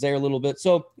 Wrestles there a little bit.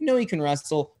 So, we know he can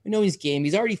wrestle. We know he's game.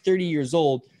 He's already 30 years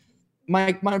old.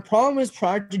 My problem is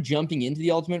prior to jumping into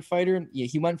the Ultimate Fighter,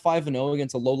 he went 5-0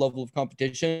 against a low level of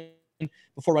competition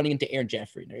before running into Aaron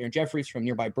Jeffrey. Now, Aaron Jeffrey's from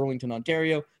nearby Burlington,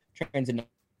 Ontario, trains in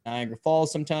Niagara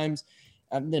Falls sometimes,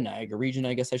 the Niagara region,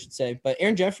 I guess I should say. But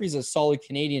Aaron Jeffrey's a solid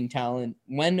Canadian talent.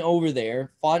 Went over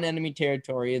there, fought in enemy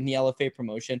territory in the LFA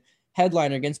promotion,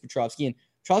 headliner against Petrosky. And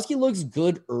Petrosky looks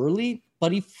good early,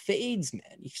 but he fades,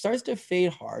 man. He starts to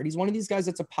fade hard. He's one of these guys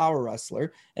that's a power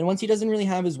wrestler. And once he doesn't really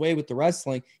have his way with the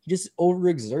wrestling, he just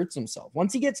overexerts himself.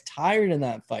 Once he gets tired in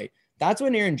that fight, that's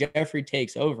when Aaron Jeffrey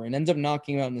takes over and ends up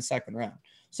knocking him out in the second round.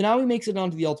 So now he makes it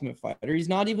onto the Ultimate Fighter. He's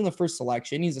not even the first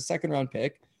selection. He's a second-round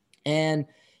pick. And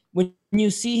when you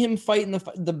see him fight in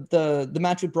the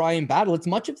match with Brian Battle, it's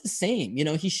much of the same. You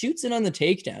know, he shoots in on the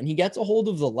takedown. He gets a hold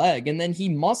of the leg, and then he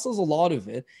muscles a lot of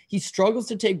it. He struggles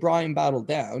to take Brian Battle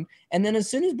down. And then as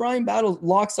soon as Brian Battle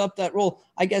locks up that roll,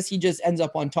 I guess he just ends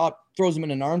up on top, throws him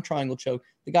in an arm triangle choke.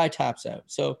 The guy taps out.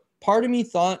 So part of me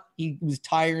thought he was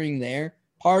tiring there.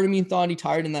 Part of me thought he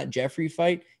tired in that Jeffrey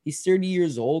fight. He's 30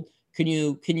 years old. Can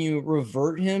you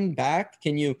revert him back?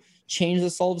 Can you change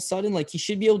this all of a sudden? Like, he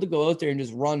should be able to go out there and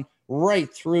just run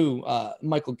right through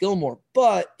Michael Gilmore.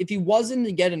 But if he wasn't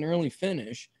to get an early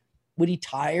finish, would he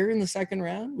tire in the second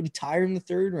round? Would he tire in the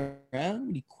third round?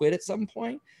 Would he quit at some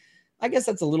point? I guess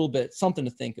that's a little bit something to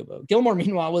think about. Gilmore,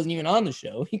 meanwhile, wasn't even on the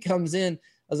show. He comes in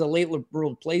as a late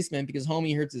replacement because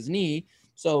homie hurts his knee.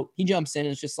 So he jumps in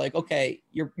and it's just like, okay,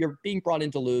 you're being brought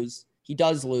in to lose. He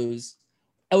does lose.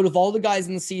 Out of all the guys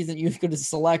in the season you could have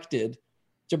selected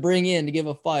to bring in to give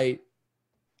a fight,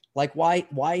 like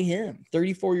why him?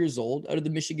 34 years old, out of the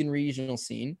Michigan regional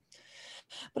scene.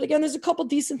 But again, there's a couple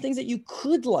decent things that you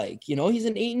could like. You know, he's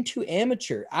an 8-2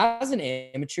 amateur. As an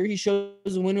amateur, he shows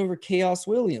a win over Chaos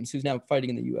Williams, who's now fighting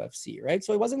in the UFC, right?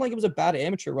 So it wasn't like it was a bad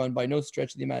amateur run by no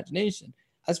stretch of the imagination.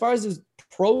 As far as his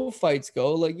pro fights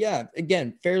go, like, yeah,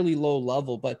 again, fairly low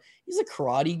level, but he's a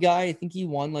karate guy. I think he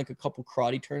won like a couple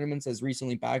karate tournaments as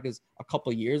recently back as a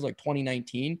couple years, like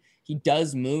 2019. He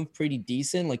does move pretty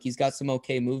decent. Like, he's got some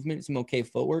okay movement, some okay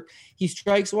footwork. He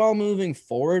strikes while moving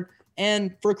forward.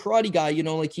 And for a karate guy, you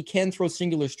know, like, he can throw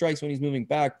singular strikes when he's moving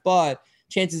back, but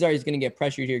chances are he's going to get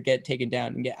pressured here, get taken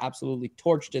down, and get absolutely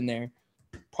torched in there,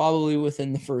 probably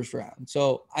within the first round.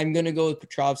 So I'm going to go with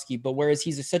Petrosky, but whereas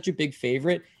he's such a big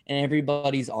favorite and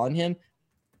everybody's on him,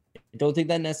 I don't think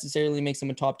that necessarily makes him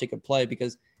a top ticket play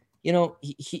because, you know,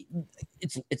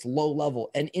 it's low level,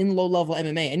 and in low level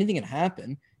MMA, anything can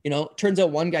happen. You know, turns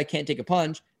out one guy can't take a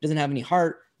punch, doesn't have any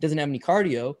heart, doesn't have any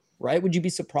cardio, right? Would you be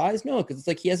surprised? No, because it's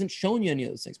like he hasn't shown you any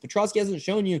of those things. Petrosky hasn't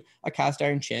shown you a cast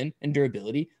iron chin and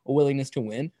durability, a willingness to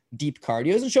win, deep cardio.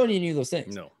 He hasn't shown you any of those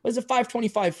things. No. But it's a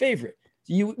 525 favorite.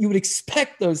 You would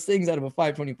expect those things out of a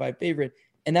 525 favorite,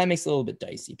 and that makes it a little bit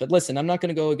dicey. But listen, I'm not going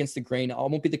to go against the grain. I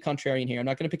won't be the contrarian here. I'm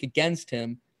not going to pick against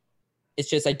him. It's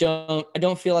just I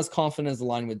don't feel as confident as the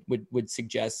line would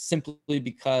suggest, simply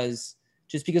because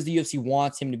just because the UFC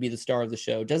wants him to be the star of the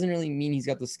show doesn't really mean he's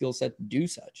got the skill set to do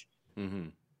such. Mm-hmm.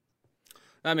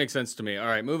 That makes sense to me. All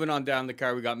right, moving on down the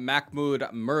card, we got Mahmoud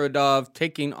Muradov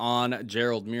taking on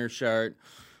Gerald Meerschaert.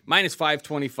 Minus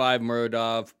 525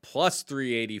 Muradov, plus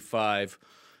 385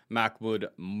 Mahmoud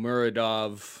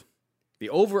Muradov. The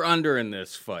over-under in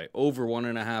this fight, over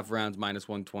 1.5 rounds, minus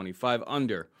 125,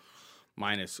 under,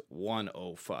 minus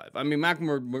 105. I mean,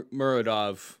 Mahmoud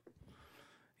Muradov,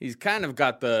 he's kind of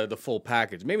got the full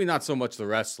package. Maybe not so much the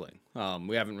wrestling.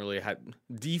 We haven't really had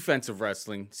defensive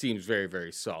wrestling. Seems very,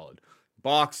 very solid.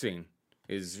 Boxing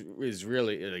is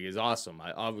really is awesome.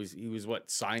 He was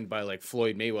signed by like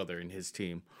Floyd Mayweather and his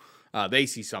team. They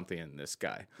see something in this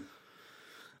guy.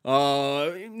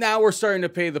 Now we're starting to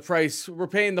pay the price. We're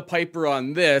paying the piper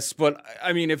on this, but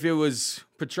I mean, if it was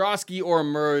Petrosky or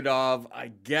Muradov, I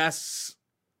guess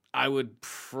I would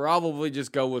probably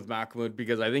just go with Mahmoud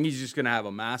because I think he's just going to have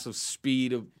a massive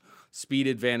speed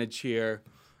advantage here.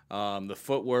 The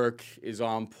footwork is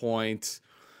on point.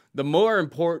 The more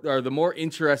important or the more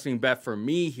interesting bet for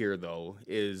me here, though,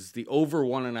 is the over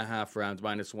 1.5 rounds,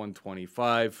 minus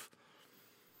 125.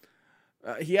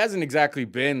 He hasn't exactly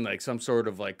been like some sort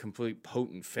of like complete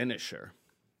potent finisher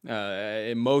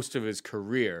in most of his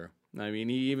career. I mean,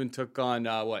 he even took on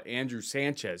Andrew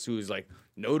Sanchez, who is like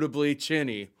notably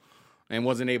chinny and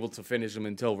wasn't able to finish him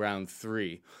until round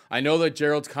 3. I know that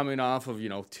Gerald's coming off of,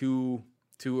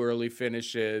 two early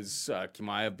finishes,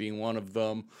 Chimaev being one of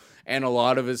them, and a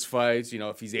lot of his fights,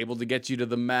 if he's able to get you to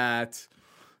the mat,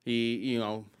 he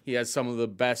has some of the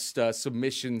best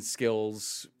submission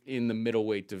skills in the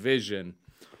middleweight division.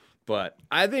 But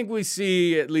I think we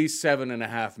see at least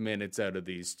 7.5 minutes out of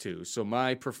these two. So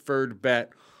my preferred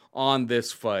bet on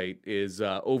this fight is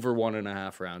over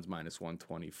 1.5 rounds, minus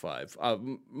 125.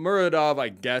 Muradov, I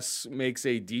guess, makes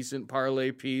a decent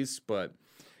parlay piece, but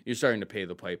you're starting to pay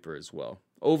the piper as well.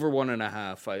 Over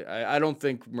 1.5. I don't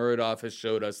think Muradov has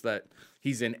showed us that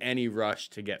he's in any rush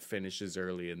to get finishes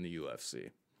early in the UFC.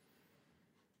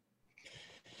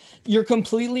 You're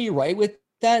completely right with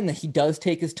that, and that he does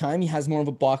take his time. He has more of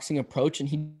a boxing approach, and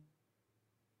he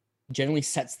generally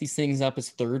sets these things up as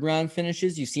third round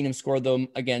finishes. You've seen him score them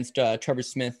against Trevor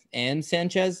Smith and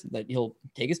Sanchez, that he'll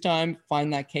take his time,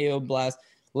 find that KO blast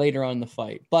later on in the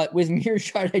fight. But with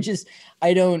Meerschaert,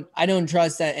 I don't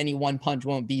trust that any one punch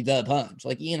won't be the punch.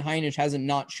 Like Ian Heinisch hasn't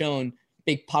not shown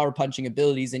big power punching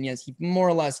abilities, and yes, he more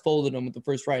or less folded him with the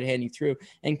first right hand he threw.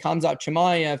 And Khamzat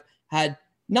Chimaev had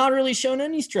not really shown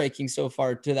any striking so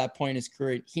far to that point in his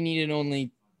career. He needed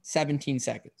only 17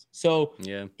 seconds. So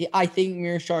yeah, I think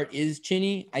Meerschaert is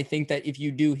chinny. I think that if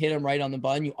you do hit him right on the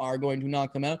button, you are going to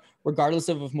knock him out. Regardless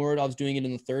of if Muradov's doing it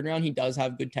in the third round, he does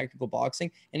have good technical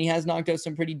boxing, and he has knocked out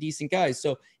some pretty decent guys.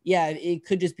 So yeah, it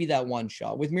could just be that one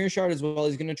shot. With Meerschaert as well,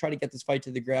 he's going to try to get this fight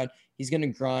to the ground. He's going to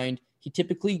grind. He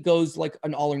typically goes like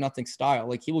an all or nothing style.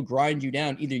 Like he will grind you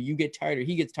down. Either you get tired or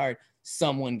he gets tired,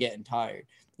 someone getting tired.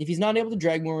 If he's not able to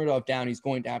drag Muradov down, he's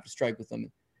going to have to strike with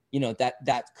him.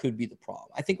 That could be the problem.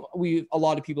 I think a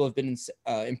lot of people have been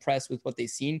impressed with what they've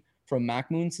seen from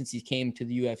Mahmoud since he came to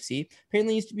the UFC.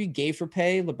 Apparently he used to be gay for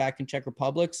pay back in Czech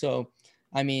Republic. So,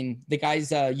 I mean, the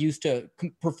guy's used to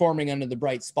performing under the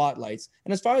bright spotlights.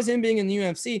 And as far as him being in the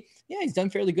UFC, yeah, he's done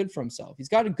fairly good for himself. He's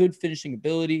got a good finishing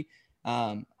ability.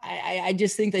 I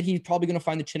just think that he's probably going to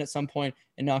find the chin at some point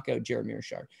and knock out Gerald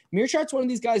Meerschaert. Meerschaert's one of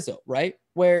these guys, though, right?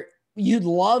 Where you'd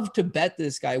love to bet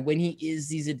this guy when he is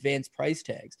these advanced price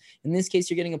tags. In this case,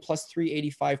 you're getting a plus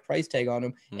 385 price tag on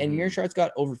him. Mm-hmm. And Meerschaert's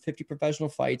got over 50 professional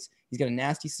fights. He's got a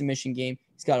nasty submission game.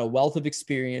 He's got a wealth of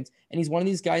experience. And he's one of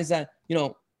these guys that,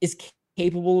 is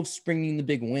capable of springing the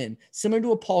big win. Similar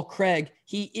to a Paul Craig,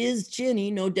 he is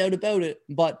chinny, no doubt about it.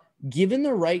 But given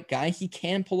the right guy, he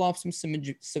can pull off some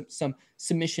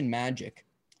submission magic.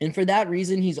 And for that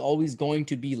reason, he's always going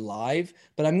to be live.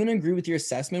 But I'm going to agree with your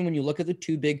assessment when you look at the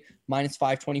two big minus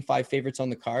 525 favorites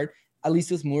on the card. At least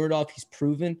with Muradov, he's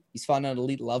proven he's fought at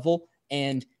elite level,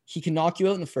 and he can knock you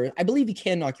out in the first. I believe he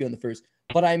can knock you out in the first,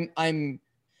 but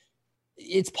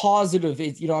it's positive.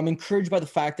 I'm encouraged by the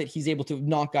fact that he's able to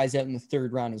knock guys out in the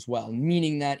third round as well,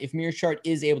 meaning that if Meerschaert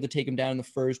is able to take him down in the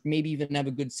first, maybe even have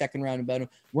a good second round about him,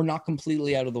 we're not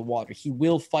completely out of the water. He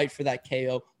will fight for that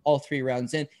KO all 3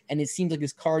 rounds in, and it seems like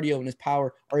his cardio and his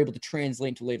power are able to translate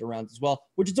into later rounds as well,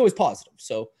 which is always positive.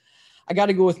 So I got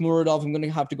to go with Muradov. I'm going to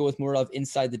have to go with Muradov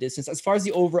inside the distance. As far as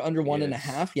the over under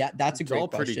 1.5, yeah, that's a great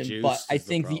question. But I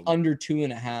think the under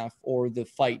 2.5 or the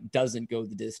fight doesn't go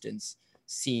the distance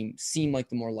seem like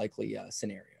the more likely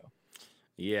scenario.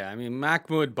 Yeah, I mean,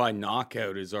 Mahmoud by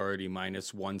knockout is already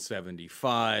minus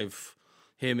 175.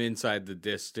 Him inside the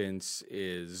distance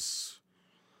is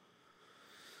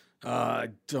I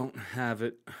don't have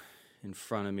it in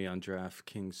front of me on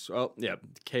DraftKings. Oh, yeah.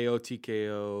 KO,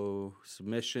 TKO,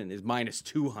 submission is minus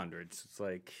 200. So it's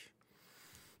like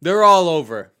they're all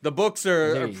over. The books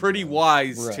are pretty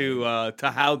wise to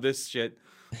how this shit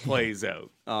plays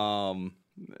out.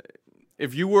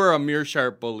 If you were a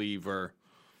Meerschaert believer,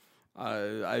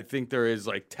 I think there is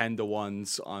like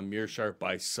 10-1s on Meerschaert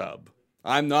by sub.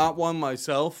 I'm not one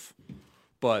myself.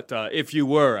 But if you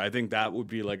were, I think that would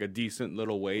be like a decent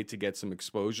little way to get some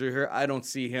exposure here. I don't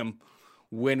see him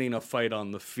winning a fight on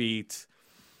the feet.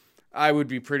 I would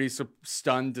be pretty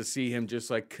stunned to see him just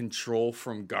like control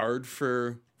from guard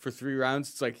for 3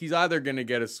 rounds. It's like he's either going to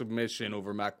get a submission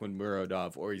over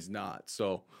Makhmudmuradov or he's not.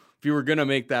 So if you were going to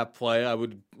make that play, I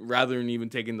would, rather than even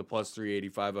taking the plus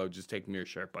 385, I would just take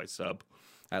Meerschaert by sub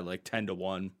at like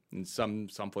 10-1. And some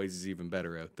places even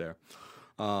better out there.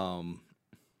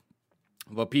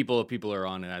 But people are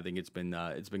on it. I think it's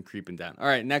been creeping down. All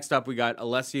right, next up we got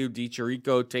Alessio Di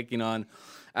Chirico taking on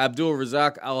Abdul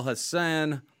Razak Al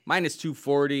Hassan. Minus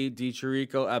 240. Di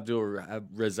Chirico, Abdul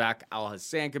Razak Al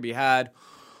Hassan could be had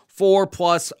for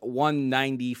plus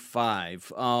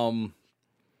 195.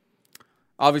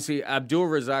 Obviously, Abdul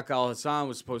Razak Al Hassan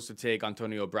was supposed to take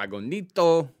Antonio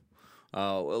Bragonito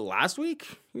last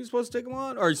week. He was supposed to take him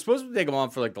on, or he's supposed to take him on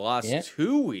for like the last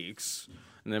 2 weeks.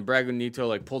 And then Bragonito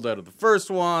like pulled out of the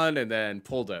first one and then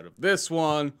pulled out of this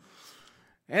one.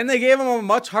 And they gave him a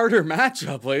much harder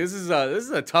matchup. Like this is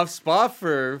a tough spot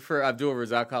for Abdul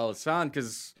Razak Al Hassan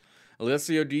because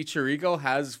Alessio Di Chirico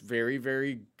has very,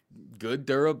 very good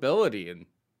durability. And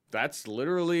that's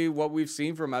literally what we've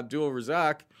seen from Abdul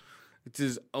Razak. It's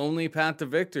his only path to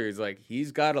victory. It's like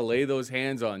he's got to lay those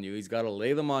hands on you. He's got to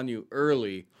lay them on you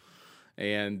early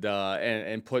and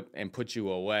put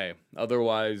you away.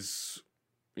 Otherwise,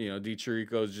 you know, Di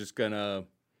Chirico is just gonna.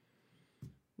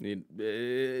 Di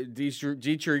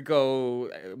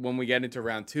Chirico, when we get into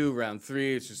round 2, round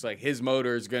 3, it's just like his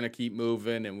motor is gonna keep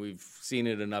moving, and we've seen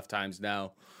it enough times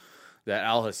now that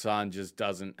Al Hassan just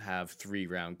doesn't have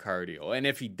 3-round cardio. And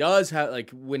if he does have,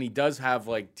 like, when he does have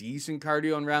like decent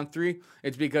cardio in round 3,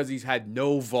 it's because he's had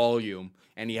no volume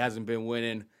and he hasn't been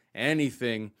winning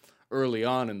anything early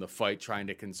on in the fight trying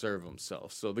to conserve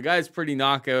himself. So the guy's pretty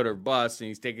knockout or bust, and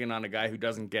he's taking on a guy who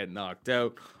doesn't get knocked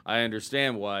out. I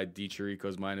understand why Di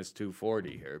Chirico's minus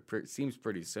 240 here. Seems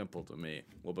pretty simple to me.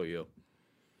 What about you?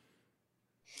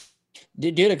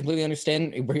 Dude, I completely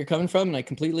understand where you're coming from, and I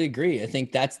completely agree. I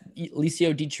think that's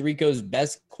Alessio Di Chirico's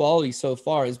best quality so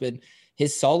far has been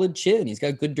his solid chin. He's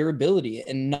got good durability,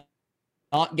 and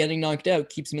not getting knocked out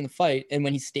keeps him in the fight. And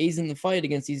when he stays in the fight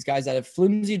against these guys that have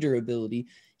flimsy durability,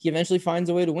 he eventually finds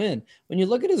a way to win. When you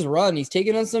look at his run, he's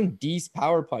taken on some decent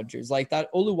power punchers. Like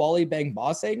that Oluwale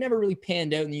Bangbase never really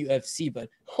panned out in the UFC, but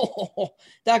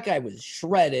that guy was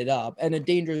shredded up and a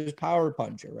dangerous power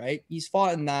puncher, right? He's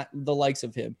fought in the likes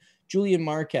of him. Julian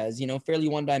Marquez, you know, fairly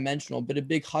one-dimensional, but a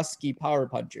big husky power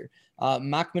puncher.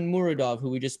 Makhmudmuradov, who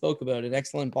we just spoke about, an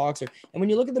excellent boxer. And when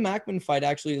you look at the Makhmud fight,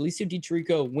 actually, Alessio Di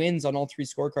Chirico wins on all 3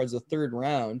 scorecards the 3rd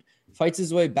round, fights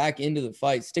his way back into the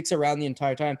fight, sticks around the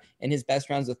entire time, and his best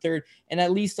round's the 3rd. And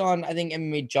at least on, I think,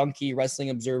 MMA Junkie, Wrestling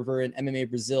Observer, and MMA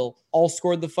Brazil all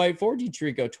scored the fight for Di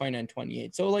Chirico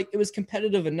 29-28. So, like, it was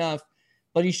competitive enough,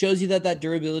 but he shows you that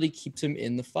durability keeps him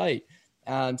in the fight.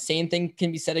 Same thing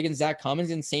can be said against Zach Cummins,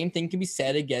 and same thing can be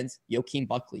said against Joaquin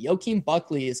Buckley. Joaquin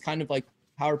Buckley is kind of like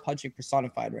power punching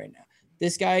personified right now.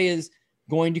 This guy is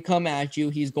going to come at you.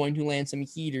 He's going to land some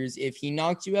heaters. If he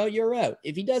knocks you out, you're out.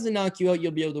 If he doesn't knock you out,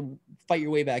 you'll be able to fight your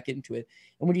way back into it.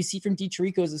 And what you see from Di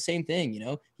Chirico is the same thing. You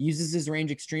know, he uses his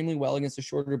range extremely well against a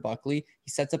shorter Buckley. He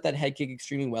sets up that head kick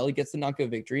extremely well. He gets the knockout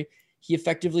victory. He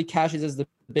effectively cashes as the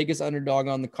biggest underdog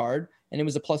on the card, and it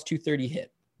was a plus 230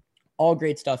 hit. All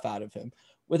great stuff out of him.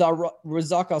 With our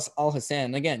Razak Al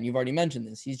Hassan, again, you've already mentioned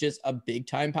this. He's just a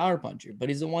big-time power puncher, but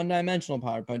he's a one-dimensional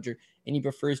power puncher, and he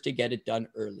prefers to get it done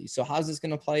early. So how's this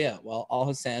going to play out? Well, Al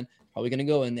Hassan probably going to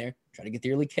go in there, try to get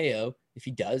the early KO. If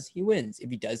he does, he wins. If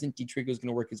he doesn't, Di Chirico is going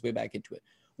to work his way back into it.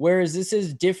 Whereas this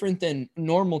is different than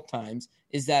normal times,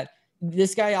 is that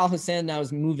this guy Al Hassan now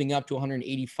is moving up to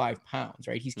 185 pounds,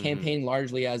 right? He's campaigned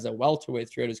largely as a welterweight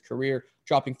throughout his career,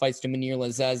 dropping fights to Munir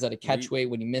Lazez at a catchweight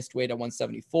when he missed weight at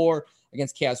 174.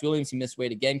 Against Chaos Williams, he missed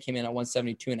weight again, came in at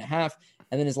 172.5.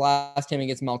 And then his last time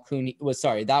against Malkoun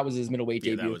that was his middleweight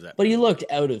debut. But he looked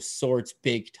out of sorts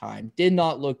big time. Did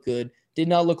not look good. Did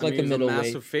not look like a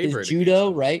middleweight. His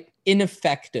judo, right?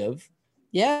 Ineffective.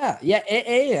 Yeah.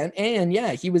 And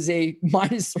he was a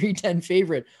minus 310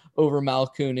 favorite over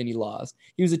Malkoun and he lost.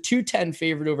 He was a 210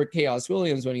 favorite over Chaos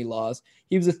Williams when he lost.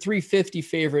 He was a 350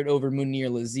 favorite over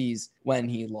Munir Laziz when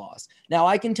he lost. Now,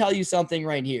 I can tell you something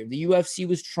right here. The UFC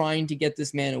was trying to get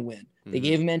this man a win. They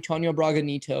gave him Antonio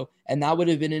Braganito, and that would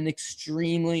have been an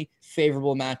extremely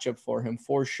favorable matchup for him,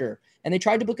 for sure. And they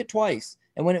tried to book it twice.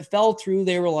 And when it fell through,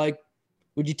 they were like,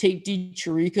 would you take Di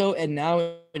Chirico? And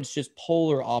now it's just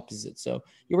polar opposite. So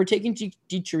you were taking Di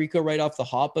Chirico right off the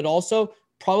hop, but also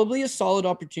probably a solid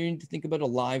opportunity to think about a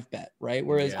live bet, right?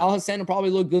 Whereas Al Hassan will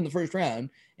probably look good in the first round,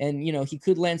 and, you know, he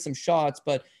could land some shots,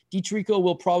 but Di Chirico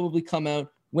will probably come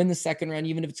out, win the second round,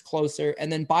 even if it's closer.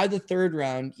 And then by the third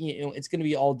round, you know, it's going to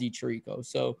be all Di Chirico.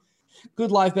 So good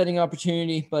live betting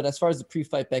opportunity. But as far as the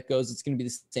pre-fight bet goes, it's going to be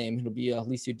the same. It'll be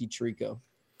Alicio Di Chirico.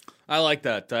 I like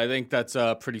that. I think that's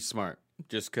pretty smart,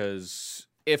 just because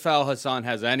if Al Hassan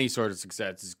has any sort of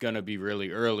success, it's going to be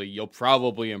really early. You'll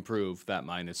probably improve that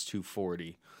minus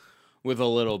 240 with a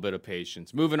little bit of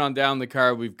patience. Moving on down the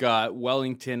card, we've got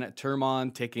Wellington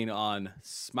Turman taking on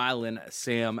Smiling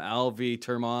Sam Alvey.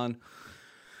 Turman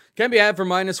can be had for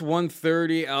minus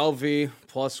 130, Alvey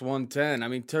plus 110. I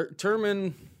mean,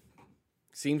 Turman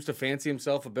seems to fancy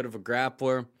himself a bit of a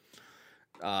grappler.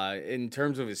 In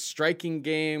terms of his striking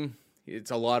game,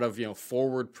 it's a lot of,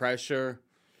 forward pressure.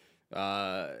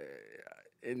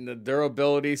 And the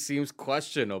durability seems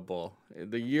questionable.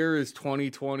 The year is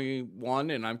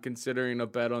 2021, and I'm considering a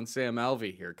bet on Sam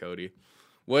Alvey here, Cody.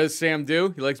 What does Sam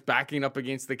do? He likes backing up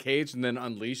against the cage and then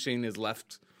unleashing his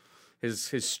left,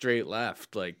 his straight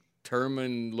left. Like,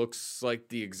 Turman looks like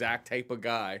the exact type of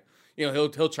guy. He'll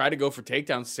try to go for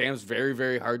takedowns. Sam's very,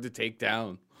 very hard to take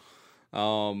down.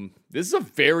 This is a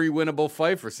very winnable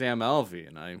fight for Sam Alvey,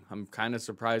 and I'm kind of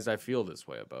surprised I feel this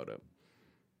way about it.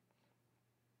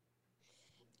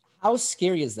 How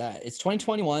scary is that? It's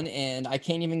 2021, and I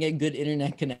can't even get good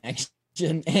internet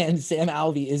connection, and Sam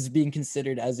Alvey is being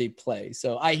considered as a play.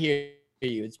 So I hear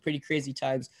you. It's pretty crazy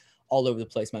times all over the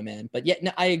place, my man. But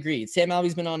no, I agree. Sam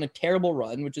Alvey's been on a terrible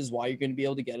run, which is why you're going to be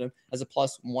able to get him as a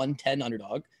plus 110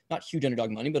 underdog. Not huge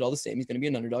underdog money, but all the same, he's going to be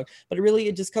an underdog. But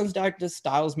it just comes down to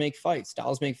styles make fights.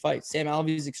 Styles make fights. Sam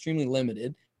Alvey is extremely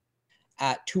limited.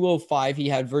 At 205, he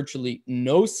had virtually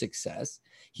no success.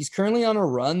 He's currently on a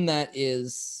run that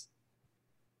is...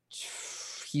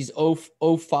 He's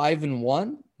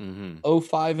 0-5-1,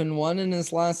 0-5-1 in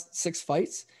his last 6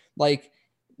 fights. He's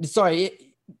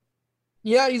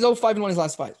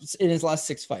 0-5-1 in his last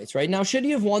 6 fights, right? Now, should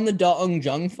he have won the Da Ung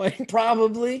Jung fight?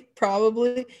 Probably.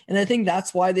 And I think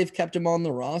that's why they've kept him on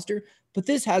the roster. But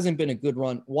this hasn't been a good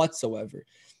run whatsoever.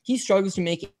 He struggles to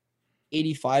make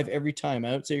 85 every time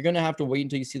out, so you're going to have to wait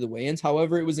until you see the weigh-ins.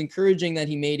 However, it was encouraging that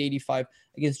he made 85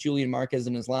 against Julian Marquez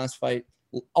in his last fight.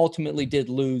 Ultimately did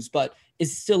lose, but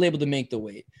is still able to make the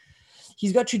weight.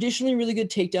 He's got traditionally really good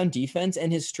takedown defense,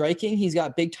 and his striking, he's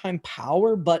got big time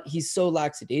power, but he's so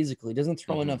lackadaisical. He doesn't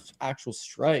throw enough actual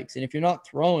strikes. And if you're not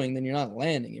throwing, then you're not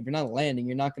landing. If you're not landing,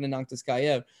 you're not going to knock this guy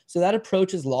out. So that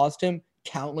approach has lost him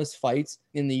countless fights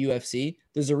in the UFC.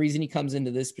 There's a reason he comes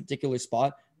into this particular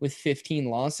spot with 15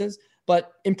 losses.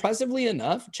 But impressively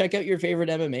enough, check out your favorite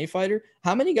MMA fighter.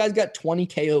 How many guys got 20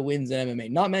 KO wins in MMA?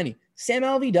 Not many. Sam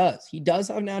Alvey does. He does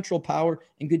have natural power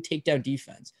and good takedown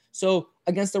defense. So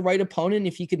against the right opponent,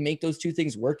 if he could make those two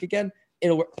things work again,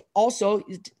 it'll work. Also,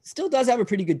 it still does have a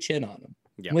pretty good chin on him.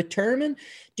 Yeah. With Turman,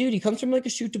 dude, he comes from like a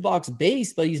shoot to box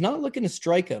base, but he's not looking to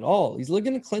strike at all. He's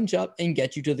looking to clinch up and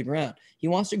get you to the ground. He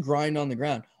wants to grind on the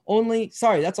ground.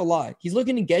 That's a lie. He's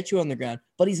looking to get you on the ground,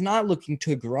 but he's not looking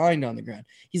to grind on the ground.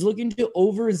 He's looking to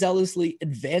overzealously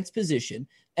advance position,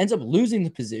 ends up losing the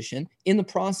position in the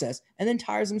process, and then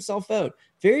tires himself out.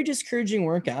 Very discouraging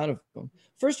work out of him.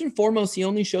 First and foremost, he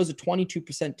only shows a 22%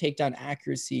 takedown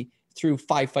accuracy through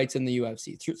 5 fights in the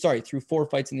UFC. Through 4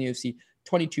 fights in the UFC,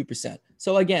 22%.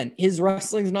 So again, his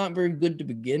wrestling is not very good to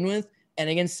begin with. And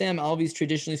against Sam Alvey's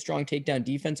traditionally strong takedown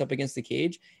defense up against the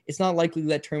cage, it's not likely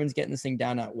that Turman's getting this thing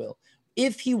down at will.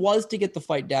 If he was to get the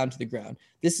fight down to the ground,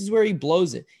 this is where he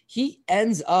blows it. He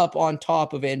ends up on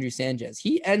top of Andrew Sanchez.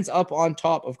 He ends up on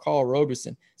top of Carl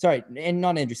Roberson. Sorry, and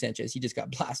not Andrew Sanchez. He just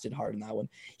got blasted hard in that one.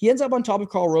 He ends up on top of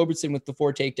Carl Roberson with the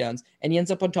 4 takedowns, and he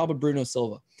ends up on top of Bruno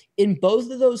Silva. In both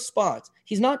of those spots,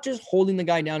 he's not just holding the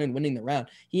guy down and winning the round.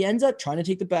 He ends up trying to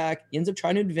take the back. He ends up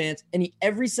trying to advance, and he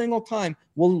every single time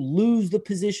will lose the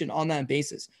position on that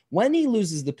basis. When he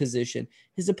loses the position,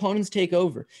 his opponents take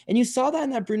over. And you saw that in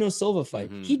that Bruno Silva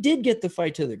fight. He did get the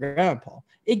fight to the ground, Paul.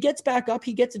 It gets back up.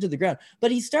 He gets it to the ground.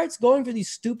 But he starts going for these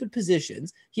stupid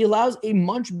positions. He allows a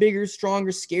much bigger,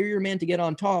 stronger, scarier man to get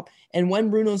on top. And when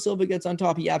Bruno Silva gets on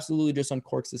top, he absolutely just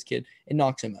uncorks this kid and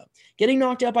knocks him out. Getting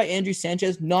knocked out by Andrew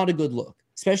Sanchez, not a good look,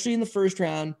 especially in the first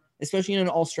round. especially in an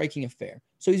all-striking affair.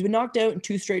 So he's been knocked out in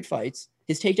 2 straight fights.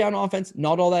 His takedown offense,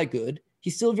 not all that good.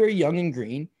 He's still very young and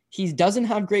green. He doesn't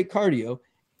have great cardio.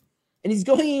 And he's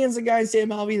going against a guy, Sam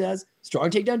Alvey, that has strong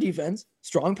takedown defense,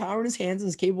 strong power in his hands, and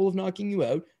is capable of knocking you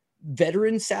out,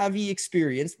 veteran savvy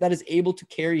experience that is able to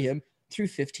carry him through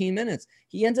 15 minutes.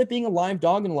 He ends up being a live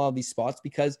dog in a lot of these spots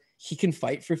because he can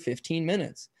fight for 15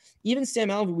 minutes. Even Sam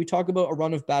Alvey, we talk about a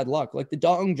run of bad luck. Like the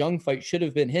Dong Jung fight should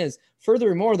have been his.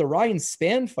 Furthermore, the Ryan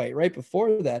Spann fight right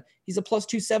before that, he's a plus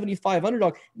 275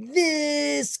 underdog,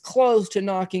 this close to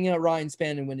knocking out Ryan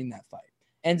Spann and winning that fight.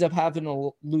 Ends up having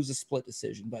to lose a split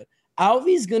decision. But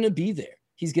Alvey's going to be there.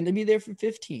 He's going to be there for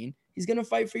 15. He's going to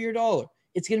fight for your dollar.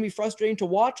 It's going to be frustrating to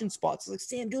watch in spots. It's like,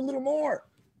 Sam, do a little more.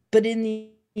 But in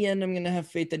the end, I'm going to have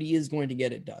faith that he is going to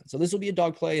get it done. So this will be a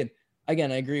dog play. And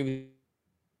again, I agree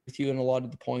with you in a lot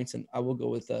of the points, and I will go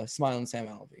with Smiling Sam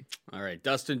Alvey. All right,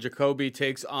 Dustin Jacoby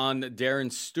takes on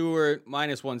Darren Stewart,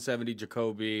 minus 170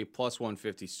 Jacoby, plus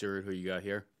 150 Stewart. Who you got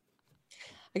here?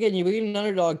 Again, you get an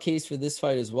underdog case for this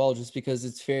fight as well, just because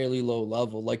it's fairly low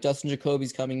level. Like Dustin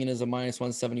Jacoby's coming in as a minus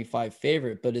 175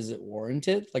 favorite, but is it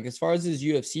warranted? Like as far as his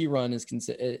UFC run is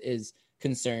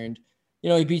concerned, you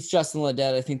know, he beats Justin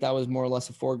Ledet. I think that was more or less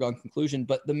a foregone conclusion.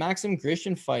 But the Maxim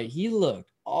Grishin fight, he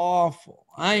looked awful.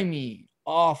 I mean,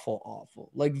 awful.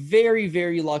 Like very,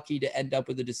 very lucky to end up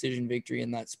with a decision victory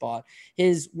in that spot.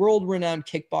 His world-renowned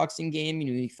kickboxing game,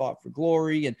 you know, he fought for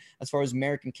glory. And as far as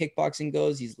American kickboxing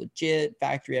goes, he's legit.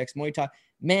 Factory X Muay Thai.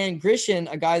 Man,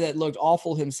 Grishin, a guy that looked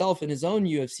awful himself in his own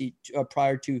UFC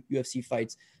prior to UFC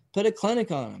fights, put a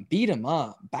clinic on him, beat him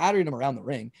up, battered him around the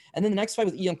ring. And then the next fight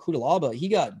with Ion Cutelaba, he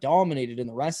got dominated in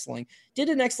the wrestling. Did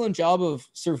an excellent job of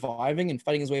surviving and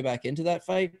fighting his way back into that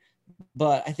fight.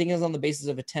 But I think it was on the basis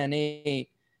of a 10-8,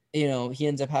 you know, he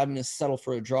ends up having to settle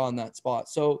for a draw in that spot.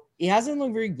 So he hasn't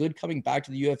looked very good coming back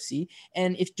to the UFC.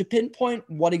 And if to pinpoint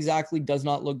what exactly does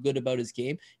not look good about his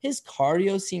game, his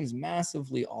cardio seems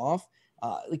massively off.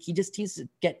 Like he just needs to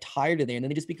get tired of there, and then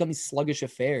they just become these sluggish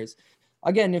affairs.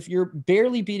 Again, if you're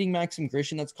barely beating Maxim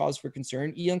Grishin, that's cause for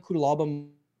concern. Ion Cutelaba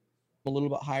a little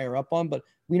bit higher up on, but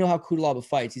we know how Cutelaba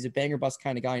fights. He's a banger bust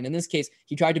kind of guy. And in this case,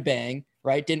 he tried to bang,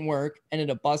 right? Didn't work,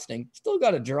 ended up busting. Still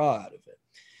got a draw out of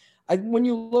it. When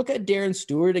you look at Darren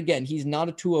Stewart, again, he's not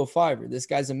a 205er. This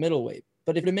guy's a middleweight.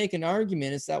 But if to make an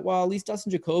argument, it's that, well, at least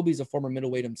Dustin Jacoby's a former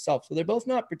middleweight himself. So they're both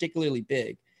not particularly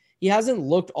big. He hasn't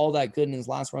looked all that good in his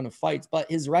last run of fights, but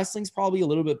his wrestling's probably a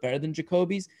little bit better than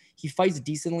Jacoby's. He fights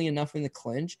decently enough in the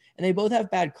clinch, and they both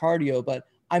have bad cardio, but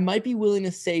I might be willing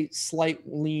to say slight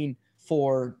lean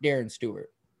for Darren Stewart.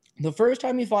 The first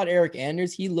time he fought Eric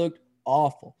Anders, he looked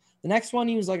awful. The next one,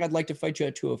 he was like, I'd like to fight you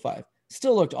at 205.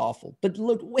 Still looked awful, but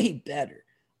looked way better.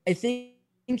 I think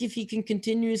if he can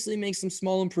continuously make some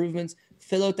small improvements,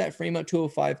 fill out that frame at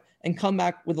 205, and come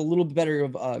back with a little bit better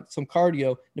of some cardio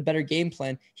and a better game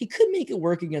plan, he could make it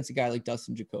work against a guy like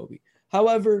Dustin Jacoby.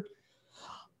 However,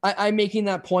 I'm making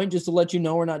that point just to let you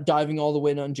know we're not diving all the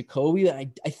way on Jacoby.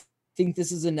 I think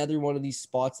this is another one of these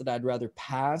spots that I'd rather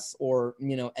pass or,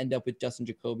 you know, end up with Dustin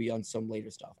Jacoby on some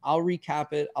later stuff. I'll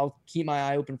recap it. I'll keep my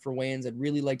eye open for weigh-ins. I'd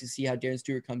really like to see how Darren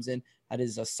Stewart comes in at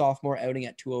his sophomore outing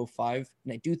at 205.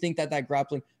 And I do think that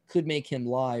grappling could make him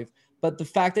live. But the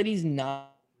fact that he's not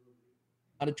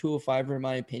a 205er, in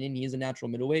my opinion, he is a natural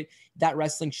middleweight. That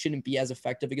wrestling shouldn't be as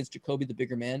effective against Jacoby, the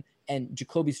bigger man. And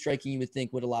Jacoby striking, you would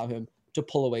think, would allow him to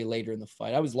pull away later in the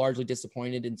fight. I was largely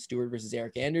disappointed in Stewart versus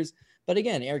Eric Anders. But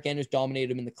again, Eric Anders dominated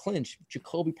him in the clinch.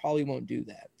 Jacoby probably won't do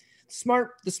that.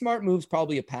 The smart move's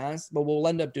probably a pass, but what we'll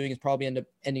end up doing is probably end up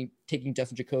taking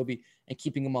Dustin Jacoby and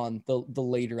keeping him on the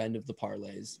later end of the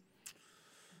parlays.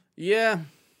 Yeah,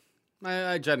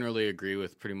 I generally agree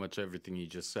with pretty much everything you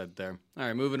just said there. All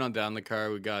right, moving on down the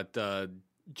card, we got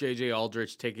JJ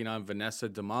Aldrich taking on Vanessa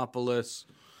Demopoulos.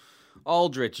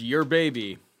 Aldrich, your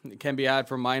baby. It can be had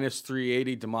for minus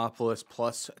 380, Demopoulos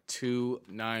plus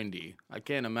 290. I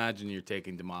can't imagine you're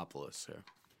taking Demopoulos here.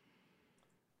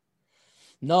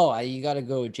 No, you got to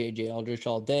go with JJ Aldrich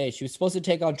all day. She was supposed to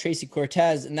take on Tracy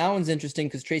Cortez, and that one's interesting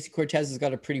because Tracy Cortez has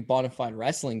got a pretty bona fide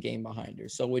wrestling game behind her.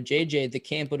 So with JJ, the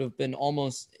camp would have been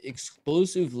almost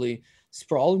exclusively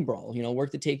sprawl and brawl, you know,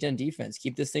 work the takedown defense,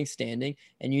 keep this thing standing,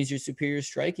 and use your superior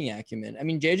striking acumen. I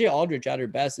mean, JJ Aldrich at her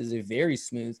best is a very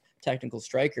smooth technical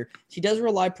striker. She does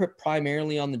rely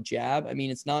primarily on the jab. I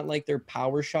mean, it's not like they're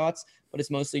power shots, but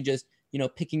it's mostly just, you know,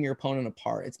 picking your opponent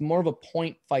apart. It's more of a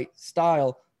point fight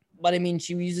style, but I mean,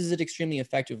 she uses it extremely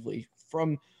effectively.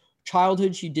 From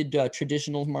childhood, she did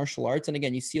traditional martial arts, and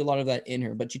again, you see a lot of that in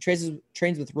her. But she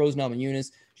trains with Rose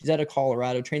Namajunas. She's out of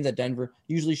Colorado, trains at Denver,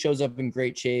 usually shows up in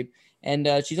great shape, and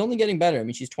she's only getting better. I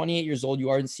mean, she's 28 years old. You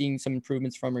are seeing some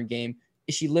improvements from her game.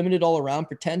 Is she limited all around?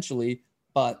 Potentially,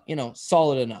 but,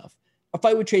 solid enough. A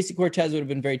fight with Tracy Cortez would have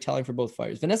been very telling for both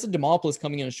fighters. Vanessa Demopoulos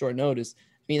coming in a short notice,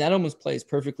 that almost plays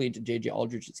perfectly into JJ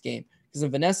Aldrich's game. Because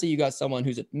in Vanessa, you got someone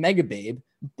who's a mega babe,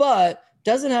 but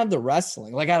doesn't have the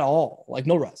wrestling, like at all. Like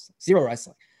no wrestling, zero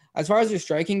wrestling. As far as her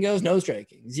striking goes, no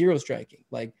striking, zero striking.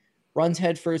 Like runs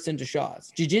head first into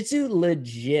shots. Jiu-jitsu,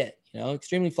 legit,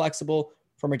 extremely flexible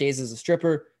from her days as a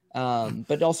stripper.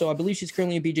 But also, I believe she's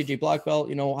currently a BJJ black belt,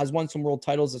 has won some world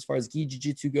titles as far as gi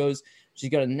jiu-jitsu goes. She's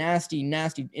got a nasty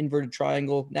inverted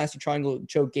triangle, nasty triangle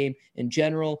choke game in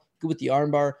general. Good with the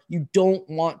armbar. You don't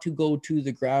want to go to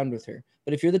the ground with her.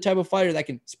 But if you're the type of fighter that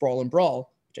can sprawl and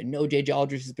brawl, which I know JJ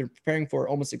Aldrich has been preparing for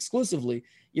almost exclusively,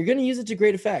 you're going to use it to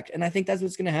great effect. And I think that's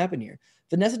what's going to happen here.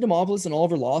 Vanessa Demopoulos and all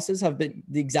of her losses have been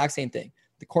the exact same thing.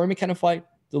 The Corey McKenna fight,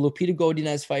 the Lupita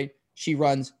Godinez fight, she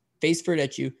runs face first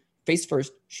at you, face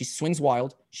first. She swings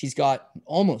wild. She's got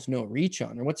almost no reach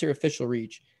on her. What's her official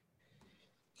reach?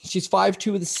 She's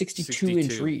 5'2" with a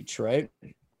 62-inch reach, right?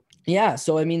 Yeah,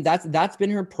 so that's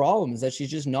been her problem, is that she's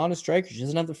just not a striker. She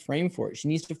doesn't have the frame for it. She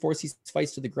needs to force these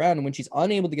fights to the ground, and when she's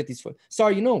unable to get these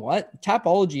sorry, you know what?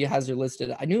 Tapology has her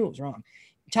listed. I knew it was wrong.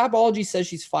 Tapology says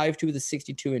she's 5'2" with a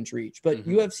 62-inch reach, but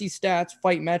UFC Stats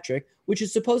Fight Metric, which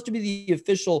is supposed to be the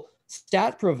official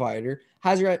stat provider,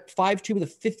 has her at 5'2" with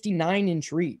a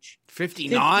 59-inch reach.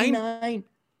 59?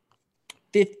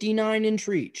 59-inch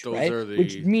reach, right?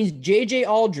 Which means JJ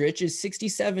Aldrich is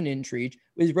 67-inch reach,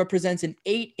 which represents an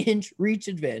 8-inch reach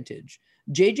advantage.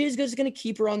 JJ is just going to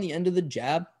keep her on the end of the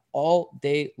jab all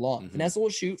day long. Vanessa will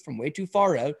shoot from way too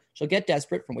far out. She'll get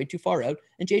desperate from way too far out,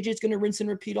 and JJ is going to rinse and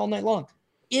repeat all night long.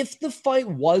 If the fight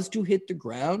was to hit the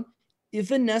ground, if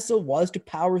Vanessa was to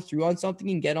power through on something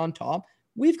and get on top,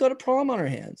 we've got a problem on our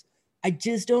hands. I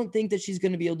just don't think that she's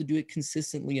going to be able to do it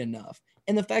consistently enough.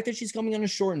 And the fact that she's coming on a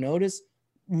short notice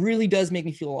really does make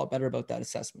me feel a lot better about that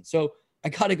assessment. So I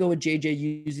got to go with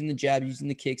JJ using the jab, using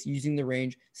the kicks, using the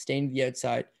range, staying to the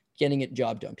outside, getting it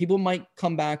job done. People might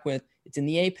come back with, it's in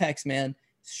the apex, man,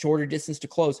 shorter distance to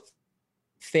close.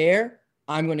 Fair.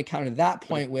 I'm going to counter that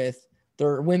point with,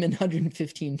 they're women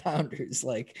 115 pounders.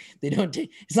 Like they don't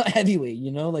take, it's not heavyweight,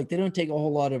 like they don't take a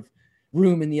whole lot of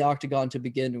room in the octagon to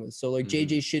begin with. So like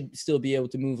JJ should still be able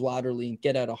to move laterally and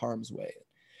get out of harm's way.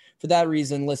 For that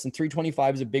reason, listen,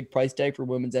 325 is a big price tag for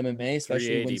women's MMA,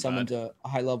 especially when someone's a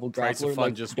high-level grappler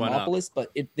like Demopoulos,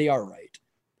 but they are right.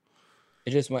 It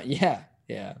just went, yeah.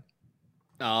 Yeah,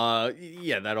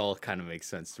 that all kind of makes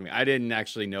sense to me. I didn't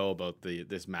actually know about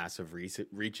this massive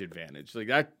reach advantage. Like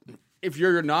that, if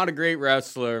you're not a great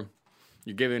wrestler,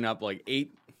 you're giving up like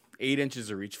 8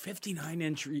 inches of reach,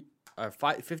 59-inch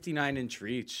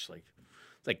reach,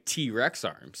 like T-Rex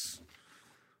arms.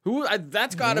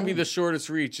 That's got to be the shortest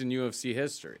reach in UFC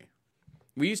history.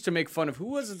 We used to make fun of, who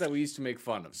was it that we used to make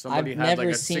fun of? Somebody had like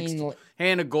a 60.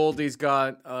 Hannah Goldie's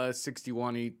got a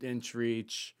 61-inch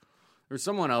reach. There's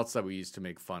someone else that we used to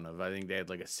make fun of. I think they had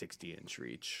like a 60-inch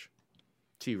reach.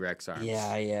 T-Rex arms.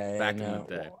 Yeah. Back in the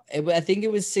day. I think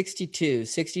it was 62.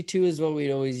 62 is what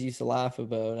we'd always used to laugh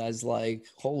about as like,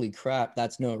 holy crap,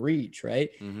 that's no reach,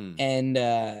 right? And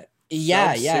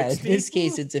yeah. In this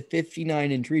case, it's a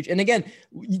 59-inch reach. And again,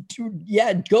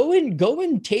 go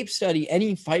and tape study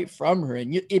any fight from her,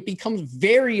 and it becomes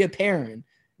very apparent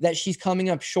that she's coming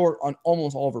up short on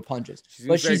almost all of her punches.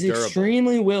 But she's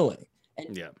extremely willing.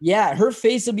 And her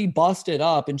face will be busted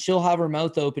up, and she'll have her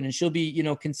mouth open, and she'll be,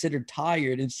 considered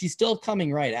tired, and she's still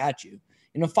coming right at you.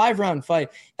 In a 5-round fight.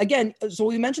 Again, so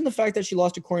we mentioned the fact that she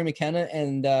lost to Corey McKenna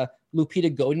and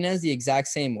Lupita Godinez the exact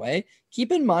same way.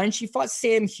 Keep in mind, she fought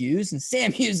Sam Hughes, and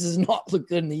Sam Hughes does not look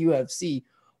good in the UFC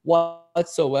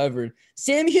whatsoever.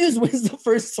 Sam Hughes wins the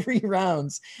first 3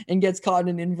 rounds and gets caught in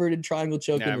an inverted triangle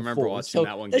choke in the 4th. I remember watching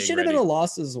that one. That should have been a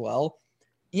loss as well.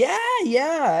 Yeah.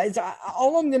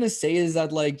 All I'm gonna say is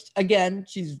that, like, again,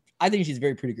 I think she's a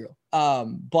very pretty girl.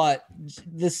 But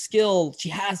the skill, she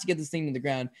has to get this thing to the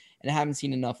ground, and I haven't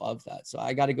seen enough of that. So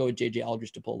I got to go with JJ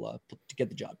Aldrich to get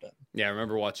the job done. Yeah, I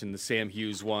remember watching the Sam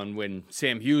Hughes one when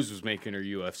Sam Hughes was making her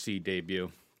UFC debut.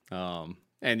 And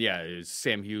yeah,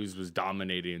 Sam Hughes was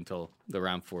dominating until the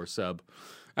round 4 sub.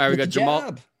 All right, we got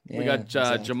Jamal.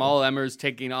 Jamal Emmers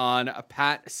taking on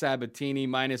Pat Sabatini,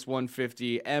 minus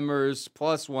 150. Emmers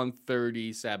plus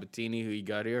 130. Sabatini, who you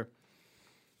got here?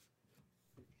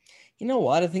 You know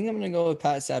what? I think I'm going to go with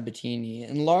Pat Sabatini.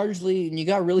 And largely, and you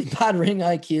got really bad ring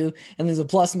IQ and there's a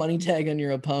plus money tag on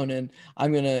your opponent,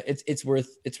 it's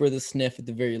worth a sniff at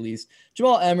the very least.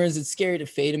 Jamal Emmers, it's scary to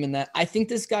fade him in that. I think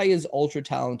this guy is ultra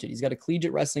talented. He's got a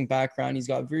collegiate wrestling background. He's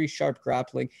got very sharp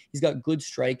grappling. He's got good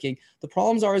striking. The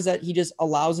problems is that he just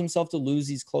allows himself to lose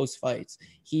these close fights.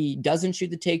 He doesn't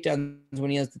shoot the takedowns when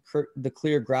he has the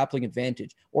clear grappling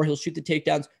advantage, or he'll shoot the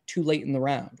takedowns too late in the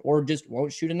round, or just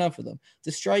won't shoot enough of them.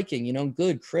 The striking,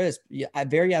 good, crisp, a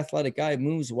very athletic guy,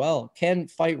 moves well, can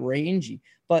fight rangy,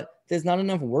 but there's not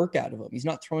enough work out of him. He's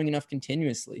not throwing enough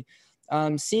continuously.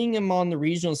 Seeing him on the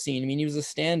regional scene, he was a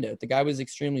standout. The guy was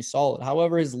extremely solid.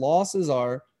 However, his losses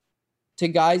are to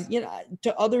guys,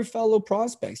 to other fellow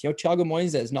prospects. Thiago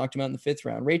Moises knocked him out in the 5th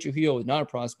round. Ray Trujillo was not a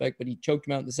prospect, but he choked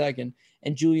him out in the 2nd.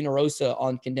 And Julian Erosa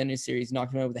on Contender Series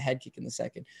knocked him out with a head kick in the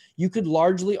 2nd. You could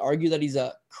largely argue that he's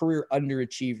a career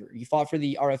underachiever. He fought for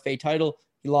the RFA title.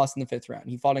 He lost in the 5th round.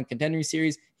 He fought in Contender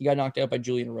Series. He got knocked out by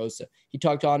Julian Erosa. He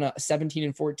talked on a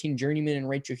 17-14 journeyman in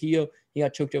Ray Trujillo. He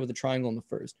got choked out with a triangle in the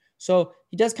 1st. So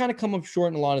he does kind of come up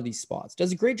short in a lot of these spots.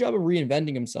 Does a great job of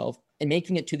reinventing himself and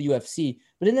making it to the UFC.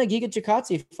 But in that Giga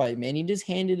Chikadze fight, man, he just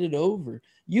handed it over.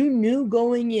 You knew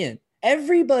going in.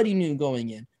 Everybody knew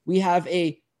going in. We have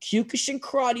a Kyokushin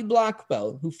karate black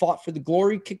belt who fought for the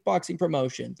Glory Kickboxing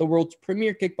promotion, the world's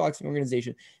premier kickboxing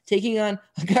organization, taking on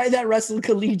a guy that wrestled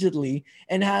collegiately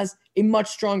and has a much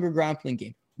stronger grappling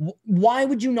game. Why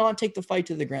would you not take the fight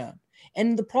to the ground?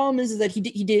 And the problem is that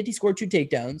he scored 2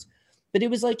 takedowns, but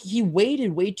it was like he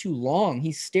waited way too long.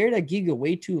 He stared at Giga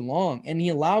way too long, and he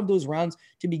allowed those rounds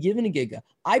to be given to Giga.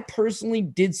 I personally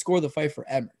did score the fight for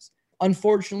Emmers.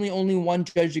 Unfortunately, only one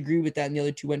judge agreed with that, and the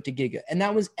other 2 went to Giga. And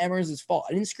that was Emmers' fault.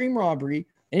 I didn't scream robbery.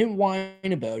 I didn't whine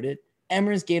about it.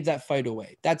 Emmers gave that fight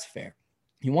away. That's fair.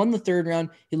 He won the 3rd round.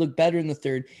 He looked better in the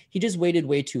 3rd. He just waited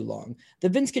way too long. The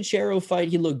Vince Cachero fight,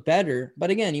 he looked better. But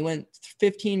again, he went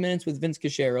 15 minutes with Vince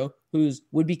Cachero, who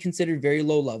would be considered very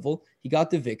low level. He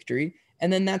got the victory.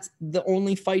 And then that's the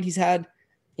only fight he's had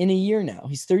in a year now.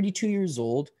 He's 32 years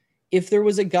old. If there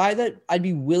was a guy that I'd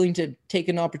be willing to take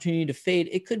an opportunity to fade,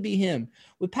 it could be him.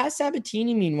 With Pat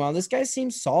Sabatini, meanwhile, this guy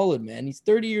seems solid, man. He's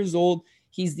 30 years old.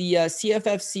 He's the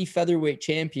CFFC featherweight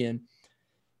champion.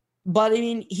 But,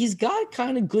 he's got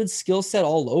kind of good skill set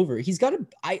all over. He's got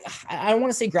I don't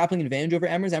want to say grappling advantage over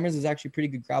Emmers. Emmers is actually a pretty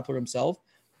good grappler himself.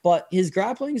 But his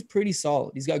grappling is pretty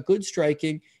solid. He's got good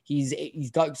striking. He's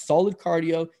got solid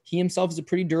cardio. He himself is a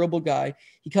pretty durable guy.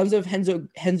 He comes out of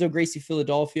Henzo Gracie,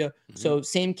 Philadelphia. Mm-hmm. So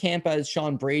same camp as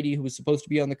Sean Brady, who was supposed to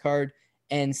be on the card,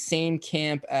 and same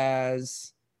camp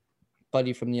as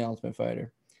Buddy from The Ultimate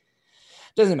Fighter.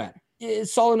 Doesn't matter.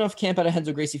 It's solid enough camp out of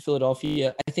Henzo Gracie,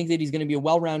 Philadelphia. I think that he's going to be a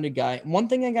well-rounded guy. One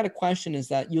thing I got to question is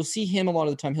that you'll see him a lot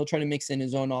of the time. He'll try to mix in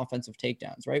his own offensive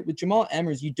takedowns, right? With Jamal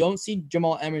Emmers, you don't see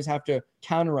Jamal Emmers have to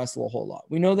counter wrestle a whole lot.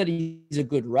 We know that he's a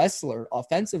good wrestler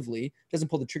offensively, doesn't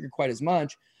pull the trigger quite as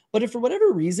much. But if for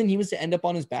whatever reason he was to end up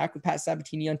on his back with Pat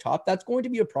Sabatini on top, that's going to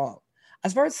be a problem.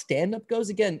 As far as stand-up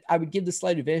goes, again, I would give the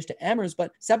slight advantage to Emmers,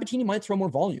 but Sabatini might throw more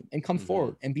volume and come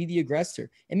forward and be the aggressor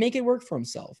and make it work for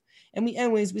himself. And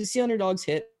we see underdogs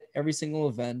hit every single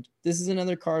event. This is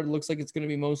another card. It looks like it's going to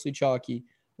be mostly chalky.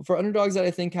 But for underdogs that I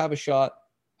think have a shot,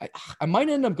 I might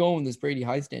end up going with this Brady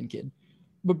Highstand kid.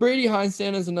 But Brady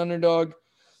Highstand as an underdog,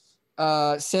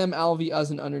 Sam Alvey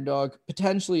as an underdog,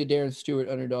 potentially a Darren Stewart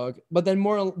underdog. But then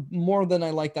more than I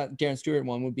like that Darren Stewart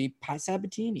one would be Pat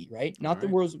Sabatini, right? Not the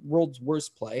world's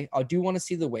worst play. I do want to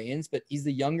see the weigh-ins, but he's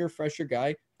the younger, fresher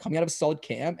guy coming out of a solid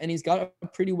camp, and he's got a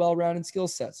pretty well-rounded skill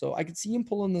set. So I could see him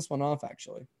pulling this one off,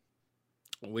 actually.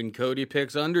 When Cody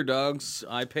picks underdogs,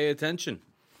 I pay attention.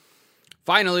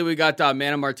 Finally, we got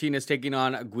Mana Martinez taking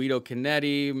on Guido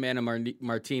Canetti. Mana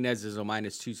Martinez is a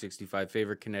minus 265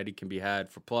 favorite. Canetti can be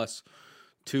had for plus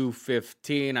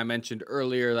 215. I mentioned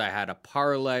earlier that I had a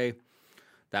parlay.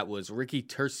 That was Ricky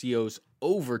Tercio's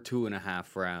over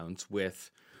 2.5 rounds with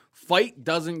fight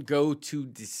doesn't go to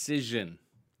decision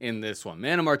in this one.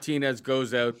 Mana Martinez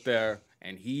goes out there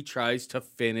and he tries to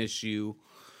finish you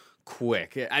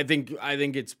quick. I think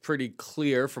it's pretty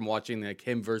clear from watching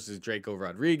him versus Draco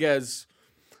Rodriguez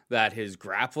that his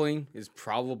grappling is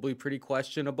probably pretty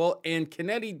questionable. And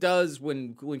Canetti does,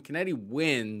 when Canetti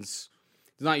wins,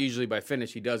 it's not usually by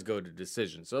finish, he does go to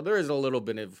decision. So there is a little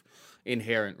bit of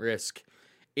inherent risk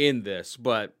in this.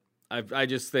 But I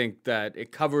just think that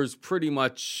it covers pretty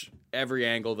much every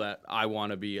angle that I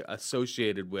want to be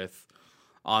associated with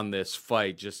on this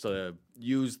fight. Just to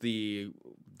use the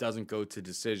doesn't go to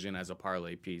decision as a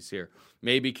parlay piece here.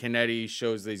 Maybe Canetti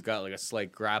shows that he's got like a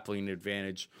slight grappling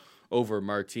advantage over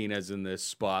Martinez in this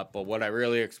spot, but what I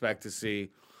really expect to see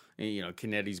And,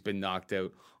 Canetti's been knocked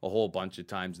out a whole bunch of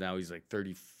times now. He's like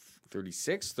 30,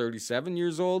 36, 37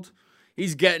 years old.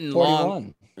 He's getting 41.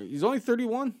 long. He's only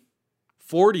 31?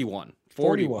 41.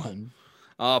 41.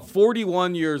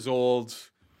 41 years old.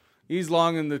 He's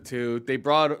long in the tooth. They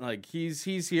brought, he's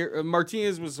here.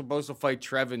 Martinez was supposed to fight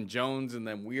Trevin Jones, and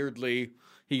then weirdly,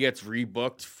 he gets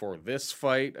rebooked for this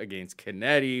fight against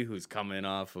Canetti, who's coming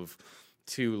off of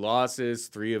 2 losses,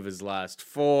 3 of his last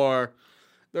 4.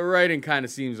 The writing kind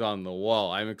of seems on the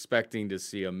wall. I'm expecting to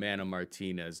see a Mana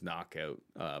Martinez knockout,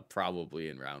 probably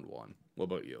in round 1. What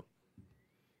about you?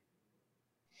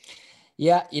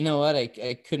 Yeah, you know what? I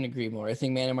couldn't agree more. I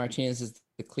think Mana Martinez is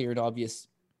the clear and obvious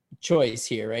choice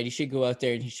here, right? He should go out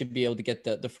there and he should be able to get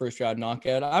the first round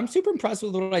knockout. I'm super impressed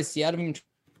with what I see out of him in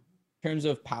terms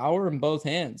of power in both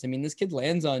hands. I mean, this kid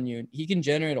lands on you and he can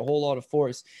generate a whole lot of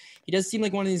force. He does seem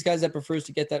like one of these guys that prefers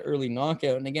to get that early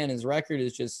knockout. And again, his record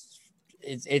is just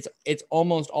it's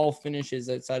almost all finishes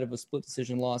outside of a split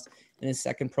decision loss in his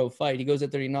second pro fight. He goes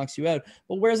out there, he knocks you out.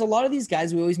 But whereas a lot of these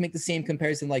guys, we always make the same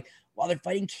comparison, like while they're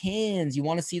fighting cans, you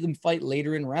want to see them fight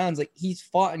later in rounds. Like he's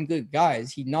fought in good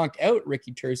guys. He knocked out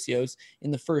Ricky Tercios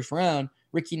in the first round.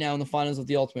 Ricky now in the finals of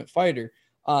the Ultimate Fighter.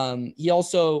 He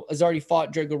also has already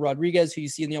fought Drago Rodriguez, who you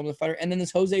see in the Ultimate Fighter, and then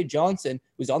this Jose Johnson,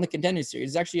 who's on the Contender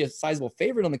Series. He's actually a sizable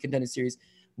favorite on the Contender Series.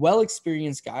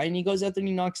 Well-experienced guy, and he goes out there and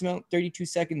he knocks him out 32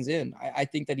 seconds in. I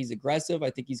think that he's aggressive. I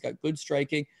think he's got good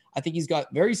striking. I think he's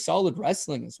got very solid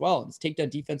wrestling as well. His takedown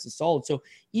defense is solid. So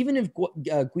even if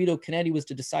Guido Canetti was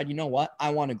to decide, you know what, I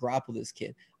want to grapple this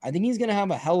kid, I think he's going to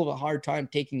have a hell of a hard time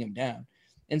taking him down.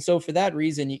 And so for that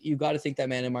reason, you got to think that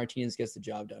Mana Martinez gets the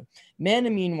job done. Mana,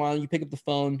 meanwhile, you pick up the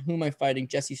phone. Who am I fighting?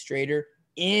 Jesse Strader.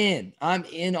 I'm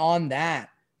in on that.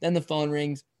 Then the phone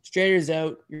rings. Strader's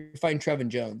out. You're fighting Trevin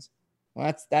Jones.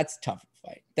 Well, that's a tough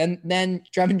fight. Then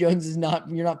Trevin Jones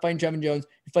you're not fighting Trevin Jones.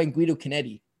 You're fighting Guido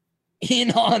Canetti.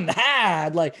 In on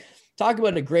that. Like, talk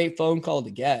about a great phone call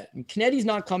to get. And Canetti's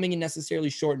not coming in necessarily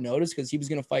short notice because he was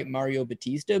going to fight Mario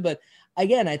Batista. But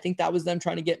again, I think that was them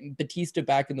trying to get Batista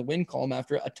back in the win column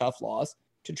after a tough loss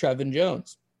to Trevin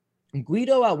Jones. And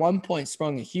Guido at one point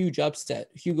sprung a huge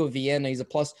upset. Hugo Vienna, he's a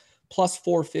plus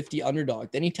 450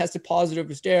 underdog. Then he tested positive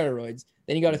for steroids.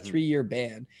 Then he got a 3-year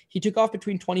ban. He took off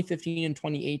between 2015 and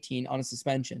 2018 on a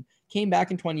suspension. Came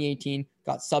back in 2018,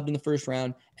 got subbed in the first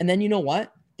round. And then you know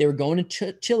what? They were going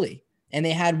to Chile. And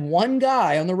they had one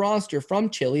guy on the roster from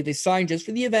Chile. They signed just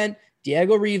for the event,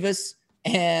 Diego Rivas,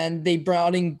 and they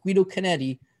brought in Guido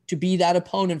Canetti to be that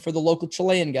opponent for the local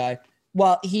Chilean guy.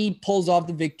 Well, he pulls off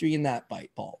the victory in that fight,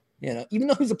 Paul. Even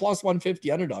though he's a plus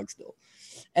 150 underdog still.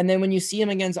 And then when you see him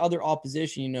against other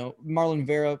opposition, Marlon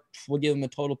Vera, we'll give him a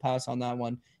total pass on that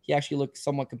one. He actually looked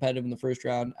somewhat competitive in the first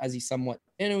round, as he somewhat,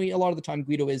 a lot of the time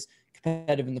Guido is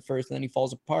competitive in the first, and then he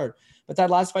falls apart. But that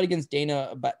last fight against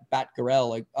Dana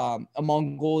Batgarel, a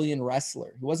Mongolian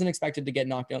wrestler, who wasn't expected to get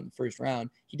knocked out in the first round.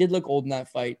 He did look old in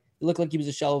that fight. He looked like he was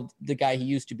a shell of the guy he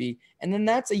used to be. And then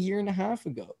that's a year and a half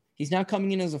ago. He's now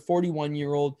coming in as a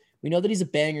 41-year-old. We know that he's a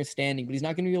banger standing, but he's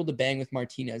not going to be able to bang with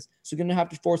Martinez. So we're going to have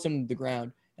to force him to the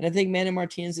ground. And I think Mana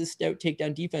Martinez's stout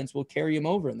takedown defense will carry him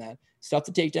over in that. Stuff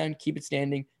the takedown, keep it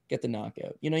standing, get the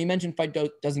knockout. You mentioned fight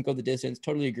doesn't go the distance.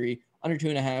 Totally agree. Under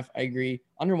 2.5, I agree.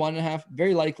 Under 1.5,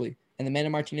 very likely. And the Mana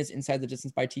Martinez inside the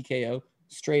distance by TKO,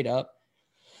 straight up.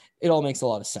 It all makes a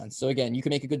lot of sense. So again, you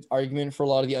can make a good argument for a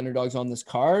lot of the underdogs on this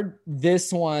card.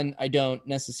 This one, I don't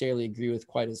necessarily agree with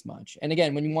quite as much. And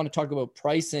again, when you want to talk about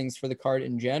pricings for the card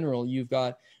in general, you've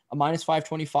got a minus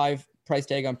 525 price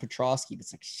tag on Petrosky.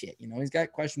 It's like, shit, he's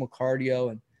got questionable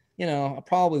cardio and, I'll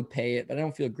probably pay it, but I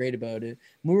don't feel great about it.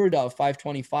 Muradov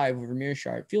 525 over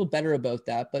Mearshart. Feel better about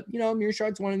that. But,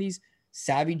 Mearshart's one of these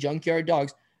savvy junkyard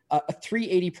dogs. A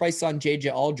 380 price on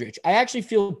JJ Aldrich. I actually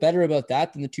feel better about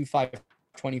that than the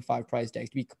 525 price tags,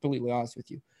 to be completely honest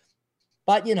with you.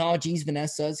 But,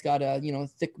 Vanessa's got a,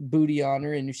 thick booty on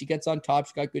her. And if she gets on top,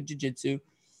 she's got good jiu-jitsu.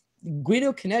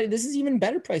 Guido Canetti, this is even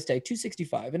better price tag,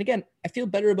 265. And again, I feel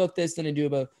better about this than I do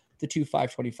about the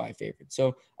 525 favorites.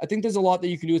 So I think there's a lot that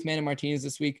you can do with Mana Martinez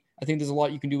this week. I think there's a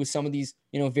lot you can do with some of these,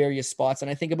 various spots. And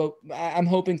I'm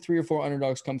hoping 3 or 4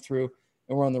 underdogs come through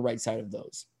and we're on the right side of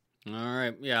those. All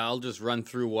right. Yeah, I'll just run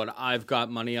through what I've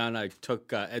got money on. I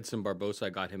took Edson Barbosa. I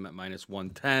got him at minus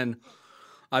 110.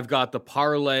 I've got the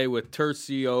parlay with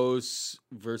Tercios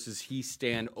versus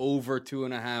Heastan over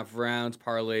 2.5 rounds,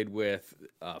 parlayed with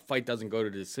fight doesn't go to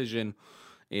decision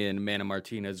in Mana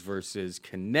Martinez versus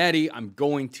Canetti. I'm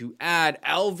going to add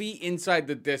Alvey inside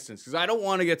the distance because I don't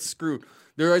want to get screwed.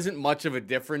 There isn't much of a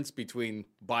difference between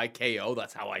by KO.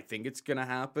 That's how I think it's going to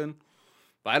happen.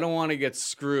 But I don't want to get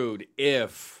screwed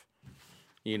if,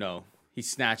 he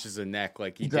snatches a neck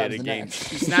like he grabs did the against.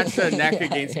 neck. He snatched a neck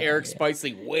against Eric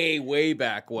Spicely way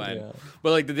back when. Yeah.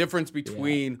 But like the difference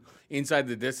between inside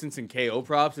the distance and KO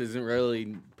props isn't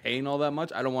really paying all that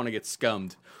much. I don't want to get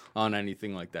scummed on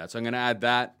anything like that. So I'm going to add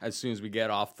that as soon as we get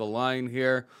off the line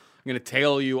here. I'm going to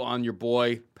tail you on your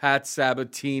boy, Pat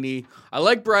Sabatini. I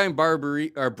like Brian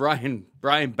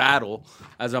Battle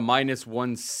as a minus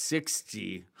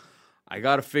 160. I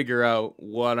got to figure out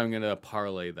what I'm going to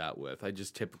parlay that with. I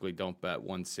just typically don't bet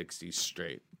 160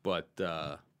 straight, but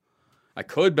I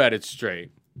could bet it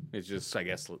straight. It's just, I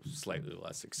guess, slightly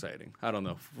less exciting. I don't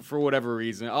know. For whatever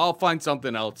reason, I'll find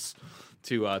something else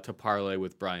to parlay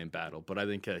with Brian Battle, but I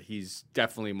think he's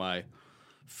definitely my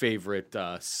favorite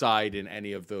side in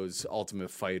any of those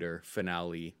Ultimate Fighter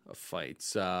finale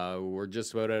fights. We're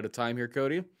just about out of time here,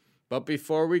 Cody. But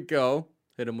before we go,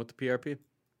 hit him with the PRP.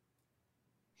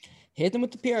 Hit them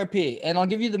with the PRP, and I'll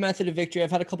give you the method of victory.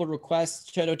 I've had a couple of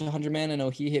requests. Shout out to 100 Man. I know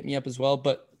he hit me up as well,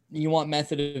 but you want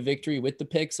method of victory with the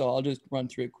pick, so I'll just run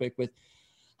through it quick with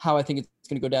how I think it's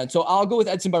going to go down. So I'll go with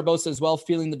Edson Barbosa as well,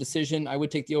 feeling the decision. I would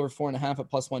take the over 4.5 at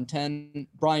plus 110.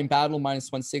 Brian Battle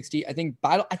minus 160. I think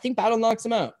Battle knocks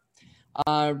him out.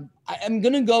 I'm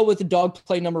going to go with the dog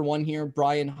play number 1 here,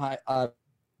 Brady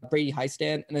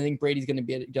Highstand, and I think Brady's going to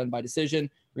be done by decision.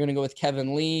 We're going to go with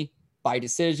Kevin Lee by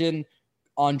decision.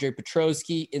 Andre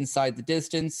Petrosky inside the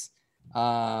distance,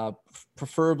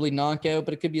 preferably knockout,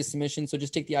 but it could be a submission. So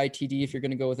just take the ITD if you're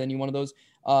going to go with any one of those.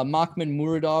 Makhman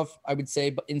Muradov, I would say,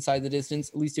 but inside the distance.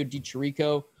 Alicio Di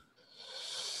Chirico.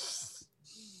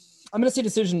 I'm going to say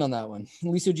decision on that one.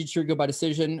 Alicio Di Chirico by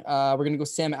decision. We're going to go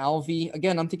Sam Alvey.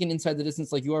 Again, I'm thinking inside the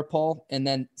distance like you are, Paul. And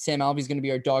then Sam Alvey is going to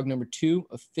be our dog number 2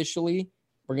 officially.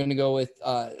 We're going to go with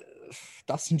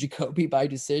Dustin Jacoby by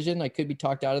decision. I could be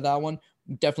talked out of that one.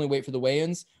 Definitely wait for the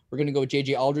weigh-ins. We're going to go with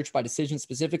JJ Aldrich by decision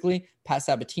specifically. Pat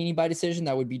Sabatini by decision.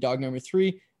 That would be dog number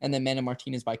 3. And then Mana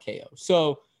Martinez by KO.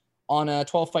 So on a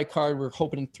 12-fight card, we're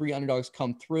hoping 3 underdogs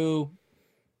come through.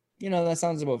 That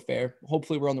sounds about fair.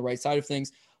 Hopefully we're on the right side of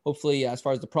things. Hopefully, as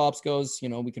far as the props goes,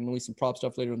 we can release some prop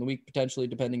stuff later in the week, potentially,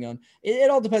 depending on it.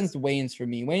 All depends on the weigh-ins for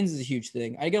me. Weigh-ins is a huge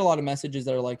thing. I get a lot of messages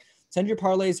that are like, send your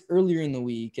parlays earlier in the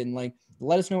week and like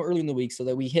let us know early in the week so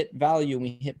that we hit value and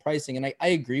we hit pricing. And I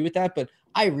agree with that, but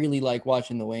I really like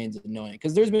watching the weigh-ins and knowing it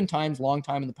because there's been times, long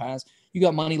time in the past, you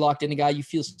got money locked in a guy, you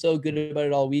feel so good about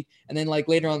it all week, and then like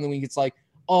later on in the week, it's like,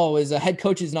 oh, as a head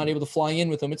coach is not able to fly in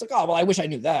with him. It's like, oh, well, I wish I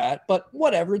knew that, but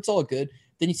whatever, it's all good.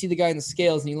 Then you see the guy in the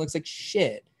scales and he looks like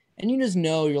shit. And you just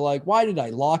know, you're like, why did I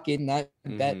lock in that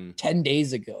bet 10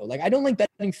 days ago? Like, I don't like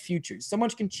betting futures. So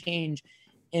much can change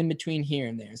in between here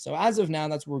and there. So as of now,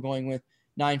 that's what we're going with.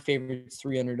 9 favorites,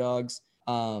 3 underdogs.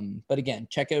 But again,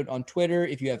 check out on Twitter.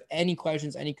 If you have any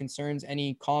questions, any concerns,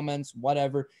 any comments,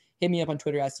 whatever, hit me up on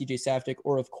Twitter at CJ Saftic.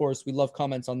 Or of course, we love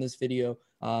comments on this video.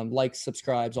 Likes,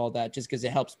 subscribes, all that, just because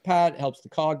it helps Pat, it helps the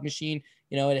cog machine.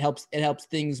 It helps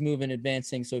things move and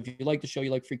advancing. So if you like the show,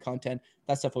 you like free content,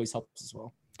 that stuff always helps as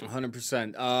well.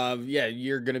 100%. Yeah,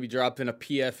 you're going to be dropping a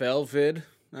PFL vid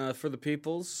for the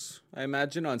peoples, I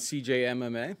imagine, on CJ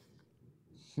MMA.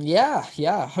 Yeah,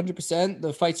 100%.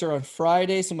 The fights are on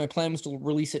Friday, so my plan was to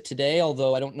release it today,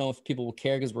 although I don't know if people will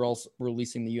care because we're also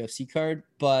releasing the UFC card.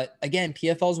 But again,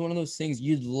 PFL is one of those things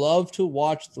you'd love to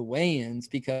watch the weigh-ins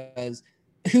because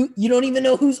you don't even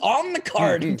know who's on the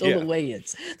card until the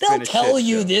weigh-ins. They'll tell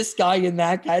you this guy and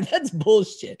that guy. That's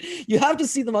bullshit. You have to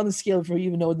see them on the scale before you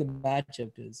even know what the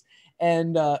matchup is.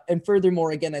 And furthermore,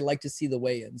 again, I like to see the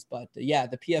weigh-ins. But yeah,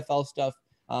 the PFL stuff,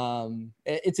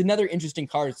 it's another interesting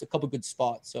card. It's a couple good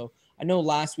spots. So I know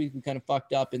last week we kind of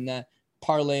fucked up in that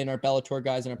parlay and our Bellator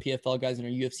guys and our PFL guys and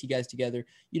our UFC guys together.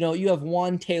 You have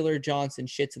one Taylor Johnson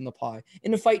shits in the pie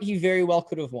in a fight he very well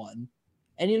could have won.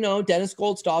 And, Dennis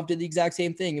Goldstaff did the exact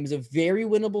same thing. It was a very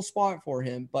winnable spot for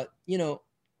him, but,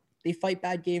 they fight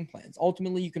bad game plans.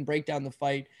 Ultimately, you can break down the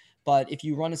fight, but if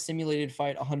you run a simulated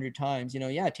fight 100 times,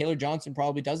 Taylor Johnson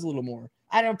probably does a little more.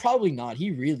 Probably not.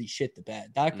 He really shit the bed.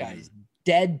 That guy's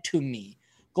dead to me.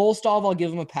 Goldstaff, I'll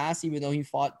give him a pass, even though he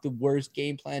fought the worst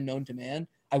game plan known to man.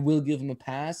 I will give him a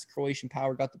pass. Croatian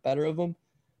power got the better of him.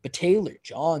 But Taylor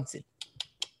Johnson,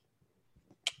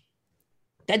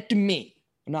 dead to me.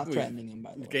 I'm not threatening him,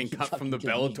 by the way. Getting cut from the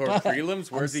Bellator prelims?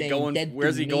 Where's he going?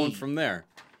 Where's he going from there?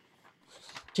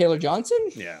 Taylor Johnson?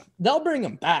 Yeah. They'll bring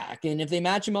him back. And if they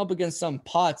match him up against some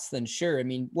putts, then sure. I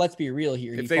mean, let's be real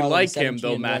here. If they like him,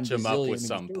 they'll match him up with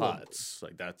some putts.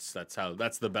 Like that's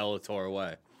the Bellator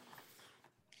way.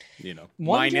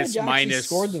 Minus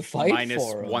scored the fight minus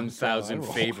for him, 1,000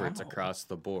 favorites across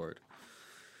the board.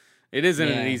 It isn't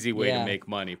an easy way to make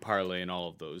money parlaying all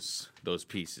of those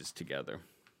pieces together.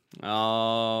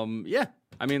 Yeah,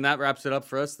 I mean, that wraps it up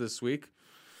for us this week.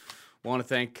 Want to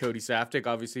thank Cody Saftik,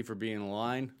 obviously, for being in the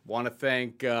line. Want to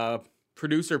thank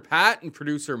producer Pat and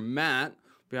producer Matt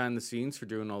behind the scenes for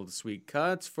doing all the sweet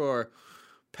cuts. For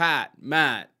Pat,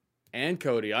 Matt, and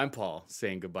Cody, I'm Paul,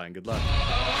 saying goodbye and good luck.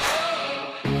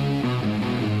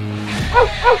 Oh,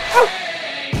 oh, oh.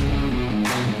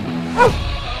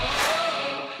 Oh.